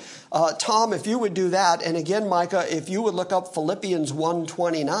moment. Tom, if you would do that, and again, Micah, if you would look up Philippians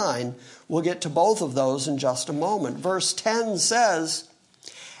 1:29, we'll get to both of those in just a moment. Verse 10 says,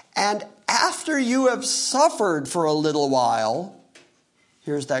 and after you have suffered for a little while,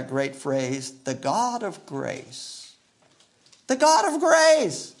 here's that great phrase, the God of grace. The God of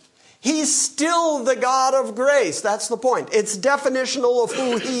grace. He's still the God of grace. That's the point. It's definitional of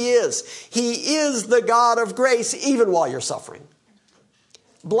who he is. He is the God of grace even while you're suffering.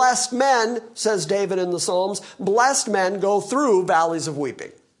 Blessed men, says David in the Psalms, blessed men go through valleys of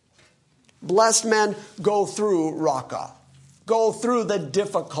weeping. Blessed men go through Raqqa, go through the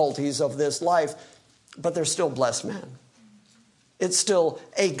difficulties of this life, but they're still blessed men. It's still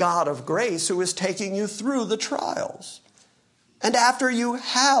a God of grace who is taking you through the trials. And after you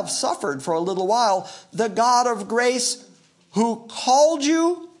have suffered for a little while, the God of grace who called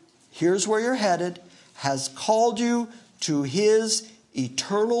you, here's where you're headed, has called you to his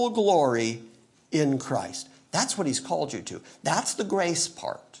eternal glory in Christ. That's what he's called you to. That's the grace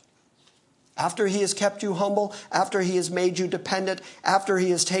part. After he has kept you humble, after he has made you dependent, after he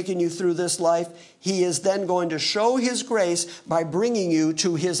has taken you through this life, he is then going to show his grace by bringing you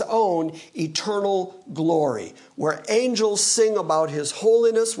to his own eternal glory, where angels sing about his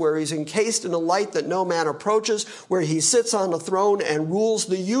holiness, where he's encased in a light that no man approaches, where he sits on a throne and rules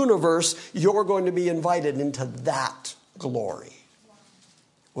the universe. You're going to be invited into that glory.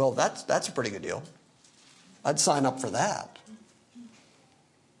 Well, that's a pretty good deal. I'd sign up for that.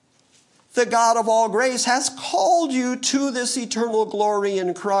 The God of all grace has called you to this eternal glory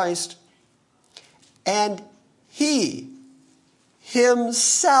in Christ. And he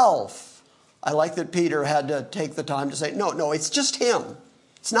himself, I like that Peter had to take the time to say, no, it's just him.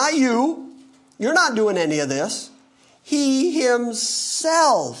 It's not you. You're not doing any of this. He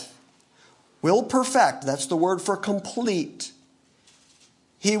himself will perfect. That's the word for complete.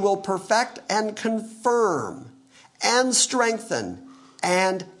 He will perfect and confirm and strengthen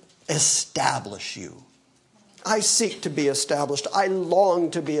and establish you. I seek to be established. I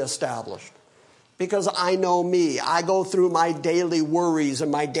long to be established because I know me. I go through my daily worries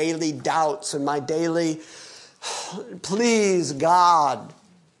and my daily doubts and my daily, please God,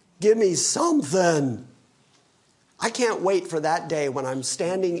 give me something. I can't wait for that day when I'm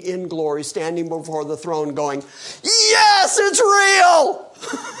standing in glory, standing before the throne going, yes, it's real.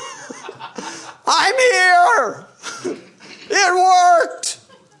 I'm here. It worked.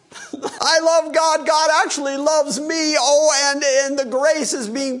 I love God. God actually loves me. Oh, and the grace is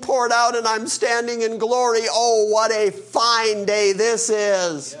being poured out and I'm standing in glory. Oh, what a fine day this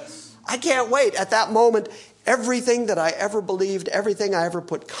is. Yes. I can't wait. At that moment, everything that I ever believed, everything I ever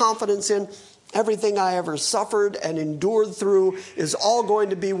put confidence in, everything I ever suffered and endured through is all going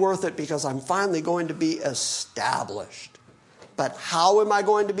to be worth it because I'm finally going to be established. But how am I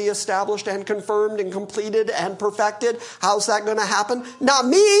going to be established and confirmed and completed and perfected? How's that going to happen? Not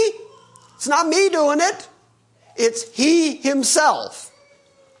me. It's not me doing it. It's he himself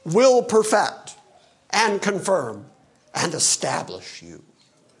will perfect and confirm and establish you.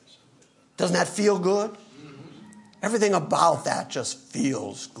 Doesn't that feel good? Everything about that just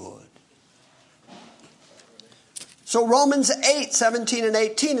feels good. So Romans 8, 17 and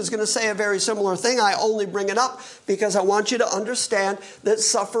 18 is going to say a very similar thing. I only bring it up because I want you to understand that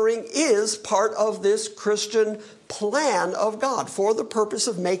suffering is part of this Christian plan of God for the purpose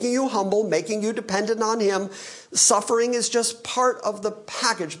of making you humble, making you dependent on him. Suffering is just part of the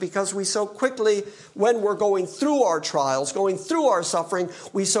package because we so quickly, when we're going through our trials, going through our suffering,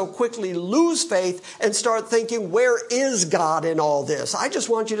 we so quickly lose faith and start thinking, where is God in all this? I just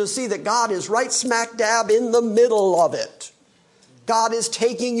want you to see that God is right smack dab in the middle of it. God is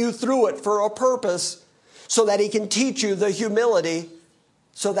taking you through it for a purpose so that he can teach you the humility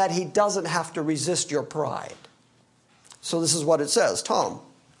so that he doesn't have to resist your pride. So this is what it says. Tom.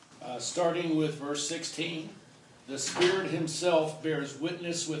 Starting with verse 16. The Spirit himself bears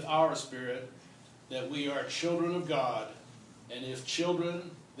witness with our spirit that we are children of God, and if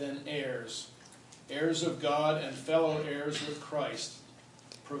children, then heirs, heirs of God and fellow heirs with Christ,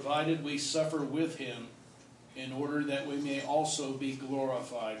 provided we suffer with him, in order that we may also be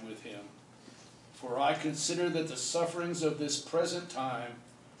glorified with him. For I consider that the sufferings of this present time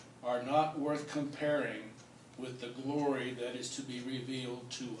are not worth comparing with the glory that is to be revealed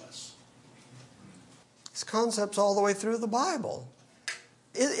to us. These concepts all the way through the Bible.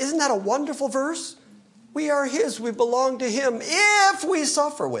 Isn't that a wonderful verse? We are his, we belong to him if we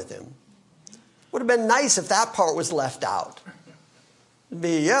suffer with him. Would have been nice if that part was left out. It'd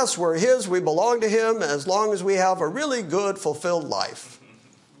be, yes, we're his, we belong to him as long as we have a really good, fulfilled life.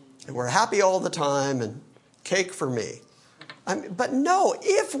 And we're happy all the time and cake for me. But no,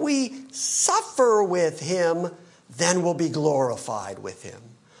 if we suffer with him, then we'll be glorified with him.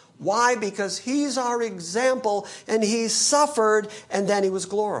 Why? Because he's our example and he suffered and then he was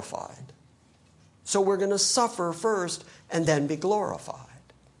glorified. So we're going to suffer first and then be glorified.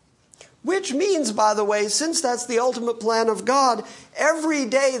 Which means, by the way, since that's the ultimate plan of God, every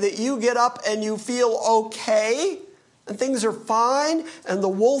day that you get up and you feel okay and things are fine and the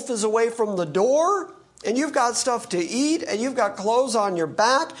wolf is away from the door and you've got stuff to eat and you've got clothes on your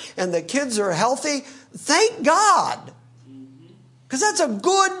back and the kids are healthy, thank God. Because that's a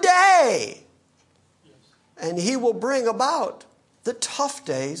good day. And he will bring about the tough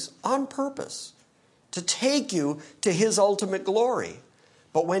days on purpose to take you to his ultimate glory.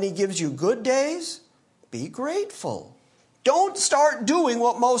 But when he gives you good days, be grateful. Don't start doing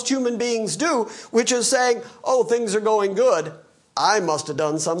what most human beings do, which is saying, oh, things are going good. I must have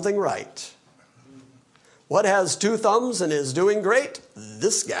done something right. What has two thumbs and is doing great?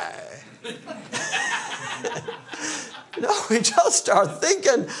 This guy. No, we just start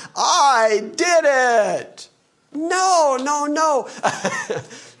thinking, I did it. No.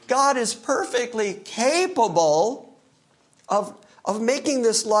 God is perfectly capable of making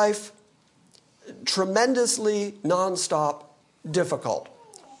this life tremendously nonstop difficult.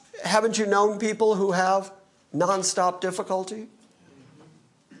 Haven't you known people who have nonstop difficulty?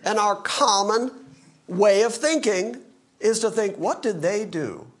 And our common way of thinking is to think, what did they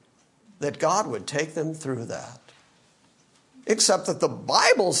do that God would take them through that? Except that the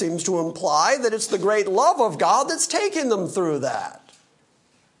Bible seems to imply that it's the great love of God that's taking them through that.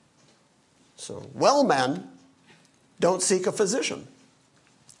 So, well, men, don't seek a physician.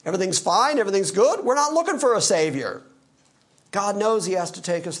 Everything's fine, everything's good. We're not looking for a savior. God knows he has to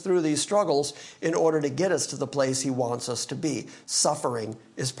take us through these struggles in order to get us to the place he wants us to be. Suffering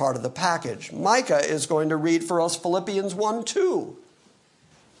is part of the package. Micah is going to read for us Philippians 1:2.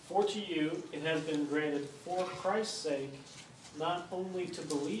 For to you it has been granted for Christ's sake, not only to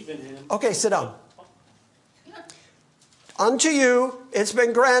believe in him. Okay, sit down. Unto you it's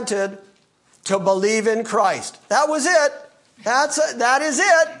been granted to believe in Christ. That was it. That is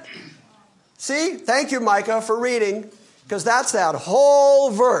it. See? Thank you, Micah, for reading, because that's that whole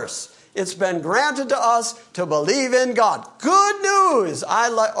verse. It's been granted to us to believe in God. Good news.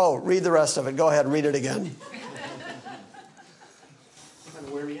 Read the rest of it. Go ahead, read it again.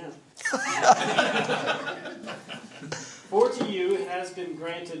 Where are we at? For to you it has been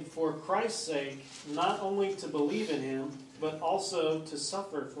granted for Christ's sake, not only to believe in him, but also to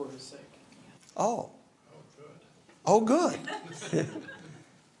suffer for his sake. Oh, good.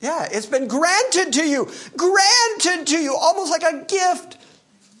 Yeah, it's been granted to you. Granted to you, almost like a gift.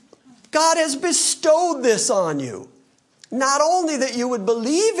 God has bestowed this on you. Not only that you would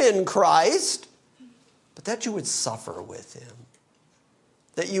believe in Christ, but that you would suffer with him.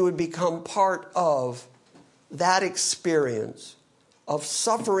 That you would become part of that experience of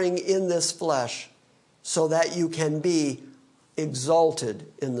suffering in this flesh so that you can be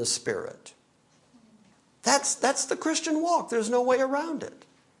exalted in the Spirit. That's the Christian walk. There's no way around it.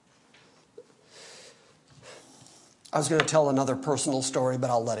 I was going to tell another personal story, but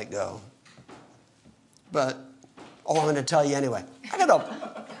I'll let it go. I'm going to tell you anyway. I got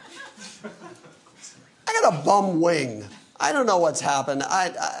a bum wing. I don't know what's happened.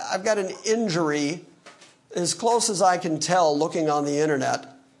 I've got an injury, as close as I can tell looking on the internet.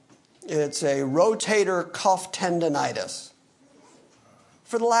 It's a rotator cuff tendonitis.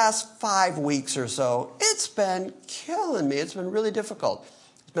 For the last 5 weeks or so, it's been killing me. It's been really difficult.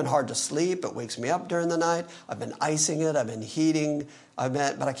 It's been hard to sleep. It wakes me up during the night. I've been icing it. I've been heating.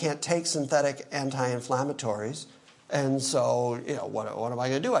 But I can't take synthetic anti-inflammatories. And so, what am I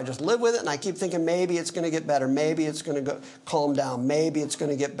going to do? I just live with it, and I keep thinking maybe it's going to get better. Maybe it's going to calm down. Maybe it's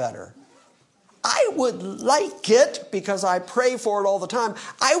going to get better. I would like it, because I pray for it all the time,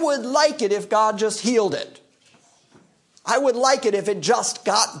 I would like it if God just healed it. I would like it if it just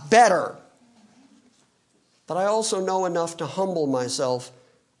got better. But I also know enough to humble myself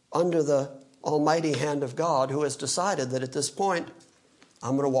under the almighty hand of God, who has decided that at this point,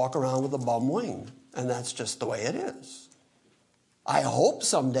 I'm going to walk around with a bum wing. And that's just the way it is. I hope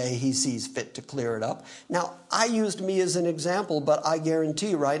someday he sees fit to clear it up. Now, I used me as an example, but I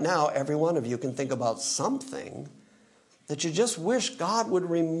guarantee right now, every one of you can think about something that you just wish God would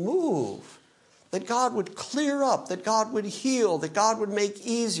remove, that God would clear up, that God would heal, that God would make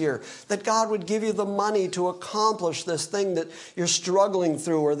easier, that God would give you the money to accomplish this thing that you're struggling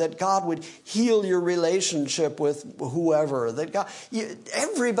through, or that God would heal your relationship with whoever.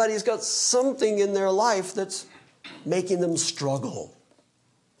 Everybody's got something in their life that's making them struggle.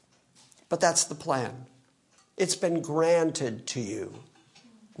 But that's the plan. It's been granted to you,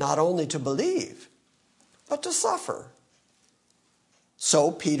 not only to believe, but to suffer.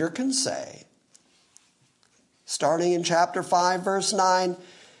 So Peter can say, starting in chapter 5, verse 9,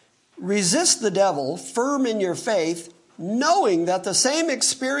 resist the devil, firm in your faith, knowing that the same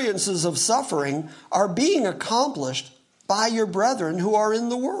experiences of suffering are being accomplished by your brethren who are in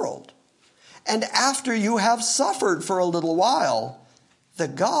the world. And after you have suffered for a little while, the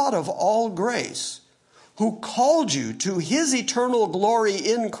God of all grace, who called you to his eternal glory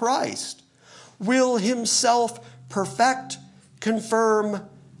in Christ, will himself perfect, confirm,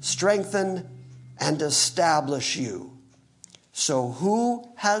 strengthen, and establish you. So who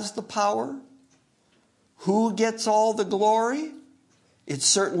has the power? Who gets all the glory? It's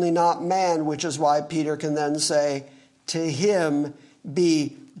certainly not man, which is why Peter can then say, To him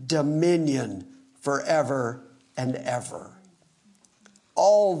be dominion forever and ever.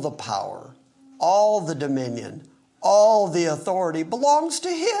 All the power, all the dominion, all the authority belongs to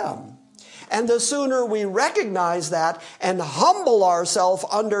him. And the sooner we recognize that and humble ourselves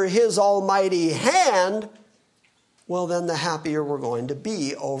under his almighty hand, well, then the happier we're going to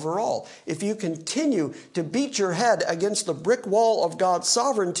be overall. If you continue to beat your head against the brick wall of God's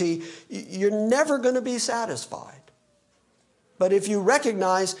sovereignty, you're never going to be satisfied. But if you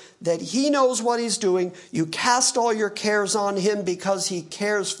recognize that he knows what he's doing, you cast all your cares on him because he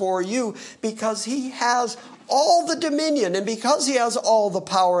cares for you, because he has all the dominion, and because he has all the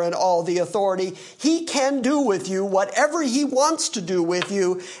power and all the authority, he can do with you whatever he wants to do with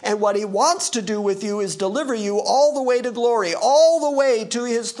you. And what he wants to do with you is deliver you all the way to glory, all the way to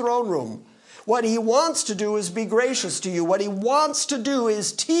his throne room. What he wants to do is be gracious to you. What he wants to do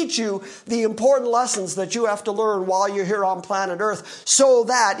is teach you the important lessons that you have to learn while you're here on planet Earth, so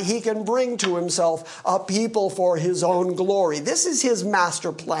that he can bring to himself a people for his own glory. This is his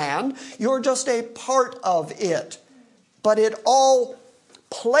master plan. You're just a part of it. But it all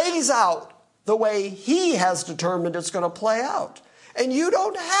plays out the way he has determined it's going to play out. And you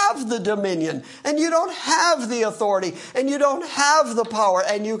don't have the dominion, and you don't have the authority, and you don't have the power,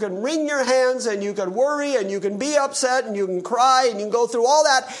 and you can wring your hands, and you can worry, and you can be upset, and you can cry, and you can go through all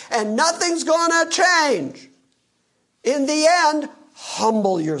that, and nothing's going to change. In the end,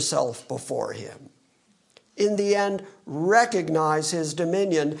 humble yourself before him. In the end, recognize his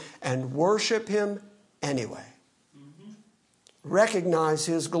dominion and worship him anyway. Recognize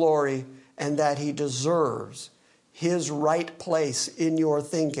his glory and that he deserves his right place in your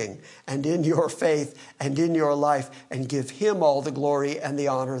thinking and in your faith and in your life, and give him all the glory and the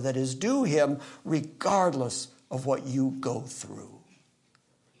honor that is due him, regardless of what you go through.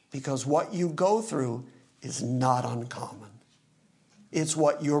 Because what you go through is not uncommon. It's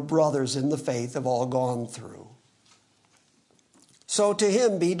what your brothers in the faith have all gone through. So to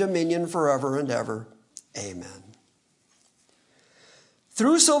him be dominion forever and ever. Amen.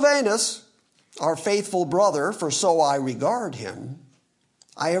 Through Silvanus, our faithful brother, for so I regard him,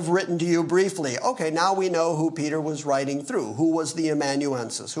 I have written to you briefly. Okay, now we know who Peter was writing through. Who was the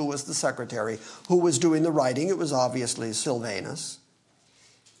amanuensis? Who was the secretary? Who was doing the writing? It was obviously Silvanus.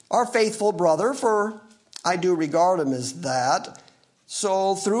 Our faithful brother, for I do regard him as that.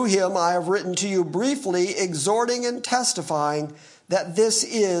 So through him I have written to you briefly, exhorting and testifying that this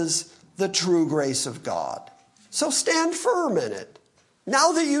is the true grace of God. So stand firm in it.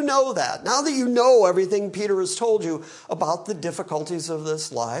 Now that you know that, now that you know everything Peter has told you about the difficulties of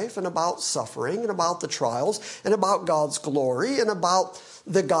this life and about suffering and about the trials and about God's glory and about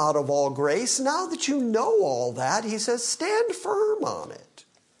the God of all grace, now that you know all that, he says, stand firm on it.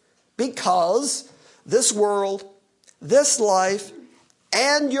 Because this world, this life,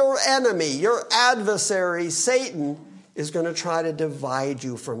 and your enemy, your adversary, Satan, is going to try to divide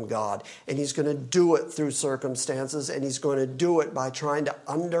you from God. And he's going to do it through circumstances, and he's going to do it by trying to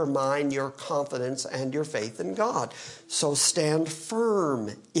undermine your confidence and your faith in God. So stand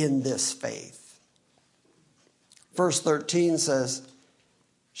firm in this faith. Verse 13 says,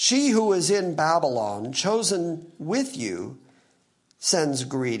 she who is in Babylon, chosen with you, sends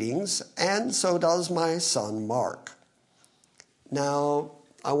greetings, and so does my son Mark. Now,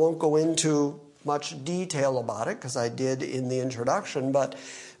 I won't go into much detail about it, because I did in the introduction, but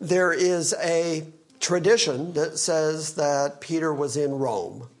there is a tradition that says that Peter was in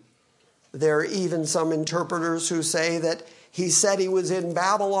Rome. There are even some interpreters who say that he said he was in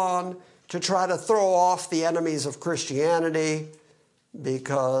Babylon to try to throw off the enemies of Christianity,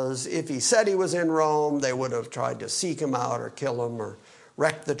 because if he said he was in Rome, they would have tried to seek him out or kill him or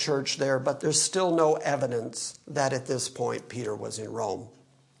wreck the church there. But there's still no evidence that at this point Peter was in Rome.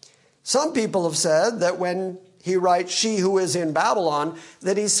 Some people have said that when he writes, she who is in Babylon,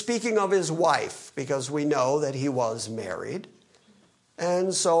 that he's speaking of his wife, because we know that he was married.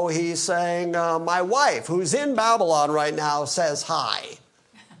 And so he's saying, my wife, who's in Babylon right now, says hi.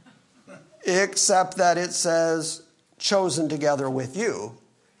 Except that it says, chosen together with you,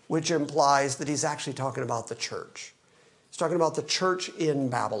 which implies that he's actually talking about the church. He's talking about the church in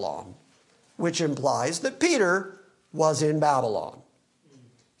Babylon, which implies that Peter was in Babylon.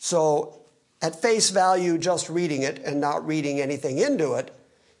 So at face value, just reading it and not reading anything into it,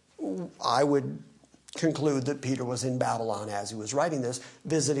 I would conclude that Peter was in Babylon as he was writing this,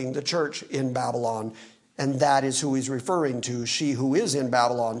 visiting the church in Babylon, and that is who he's referring to, she who is in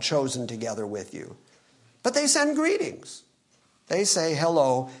Babylon, chosen together with you. But they send greetings. They say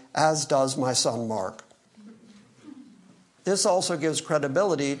hello, as does my son Mark. This also gives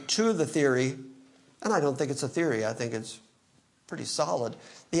credibility to the theory and I don't think it's a theory, I think it's pretty solid,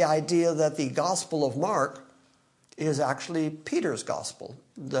 the idea that the Gospel of Mark is actually Peter's gospel,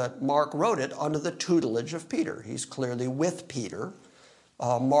 that Mark wrote it under the tutelage of Peter. He's clearly with Peter.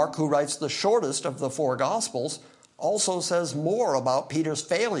 Mark, who writes the shortest of the four Gospels, also says more about Peter's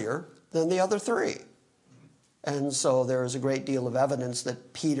failure than the other three. And so there is a great deal of evidence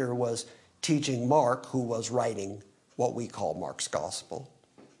that Peter was teaching Mark, who was writing what we call Mark's Gospel.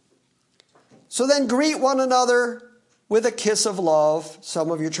 So then greet one another with a kiss of love. Some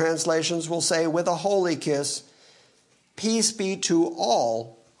of your translations will say with a holy kiss. Peace be to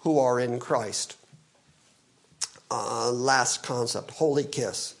all who are in Christ. Last concept, holy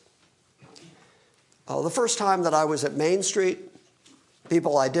kiss. The first time that I was at Main Street,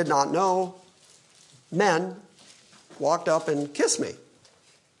 people I did not know, men, walked up and kissed me,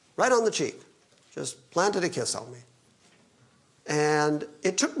 right on the cheek, just planted a kiss on me. And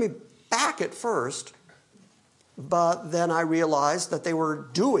it took me back at first, but then I realized that they were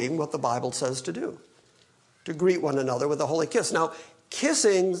doing what the Bible says to do, to greet one another with a holy kiss. Now,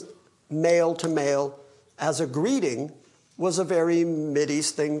 kissing male to male as a greeting was a very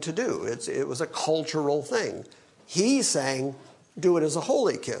Mideast thing to do. It was a cultural thing. He's saying, do it as a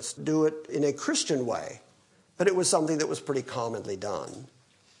holy kiss, do it in a Christian way. But it was something that was pretty commonly done.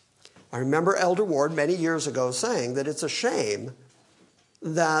 I remember Elder Ward many years ago saying that it's a shame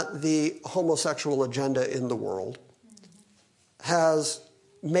that the homosexual agenda in the world has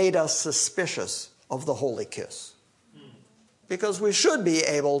made us suspicious of the holy kiss. Because we should be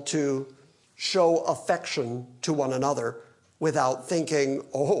able to show affection to one another without thinking,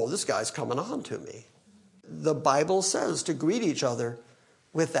 oh, this guy's coming on to me. The Bible says to greet each other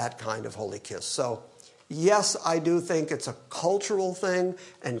with that kind of holy kiss. So, yes, I do think it's a cultural thing,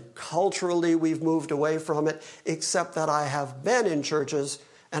 and culturally we've moved away from it, except that I have been in churches,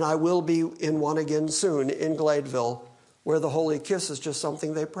 and I will be in one again soon in Gladeville, where the holy kiss is just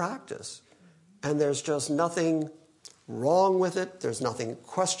something they practice. And there's just nothing wrong with it. There's nothing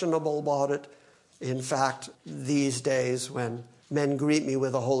questionable about it. In fact, these days when men greet me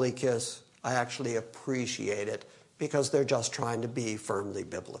with a holy kiss, I actually appreciate it because they're just trying to be firmly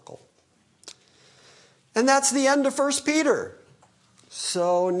biblical. And that's the end of 1 Peter.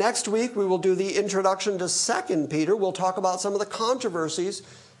 So next week we will do the introduction to 2 Peter. We'll talk about some of the controversies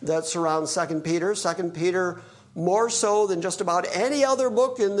that surround 2 Peter. 2 Peter, more so than just about any other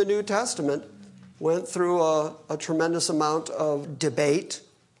book in the New Testament, went through a tremendous amount of debate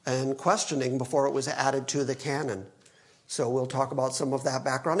and questioning before it was added to the canon. So we'll talk about some of that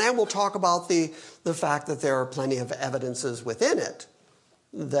background, and we'll talk about the fact that there are plenty of evidences within it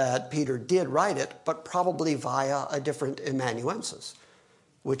that Peter did write it, but probably via a different amanuensis,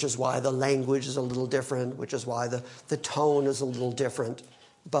 which is why the language is a little different, which is why the tone is a little different,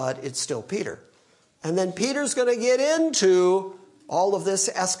 but it's still Peter. And then Peter's going to get into all of this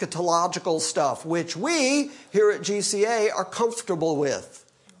eschatological stuff, which we here at GCA are comfortable with.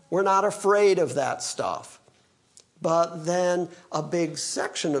 We're not afraid of that stuff. But then a big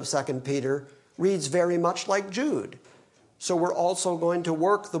section of 2 Peter reads very much like Jude. So we're also going to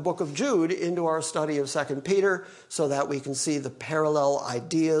work the book of Jude into our study of 2 Peter so that we can see the parallel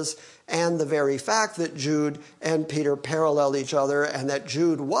ideas and the very fact that Jude and Peter parallel each other and that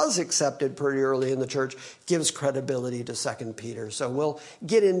Jude was accepted pretty early in the church gives credibility to 2 Peter. So we'll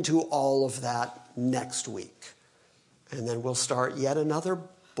get into all of that next week. And then we'll start yet another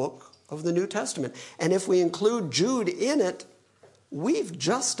book of the New Testament. And if we include Jude in it, we've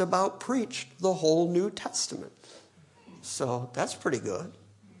just about preached the whole New Testament. So that's pretty good.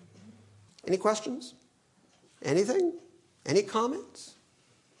 Any questions? Anything? Any comments?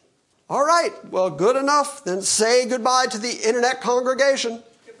 All right. Well, good enough. Then say goodbye to the internet congregation.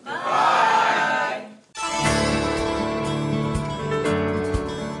 Goodbye.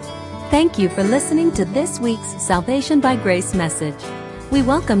 Thank you for listening to this week's Salvation by Grace message. We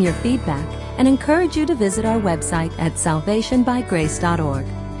welcome your feedback and encourage you to visit our website at salvationbygrace.org.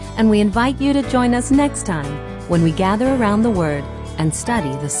 And we invite you to join us next time when we gather around the Word and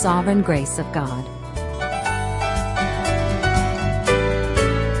study the sovereign grace of God.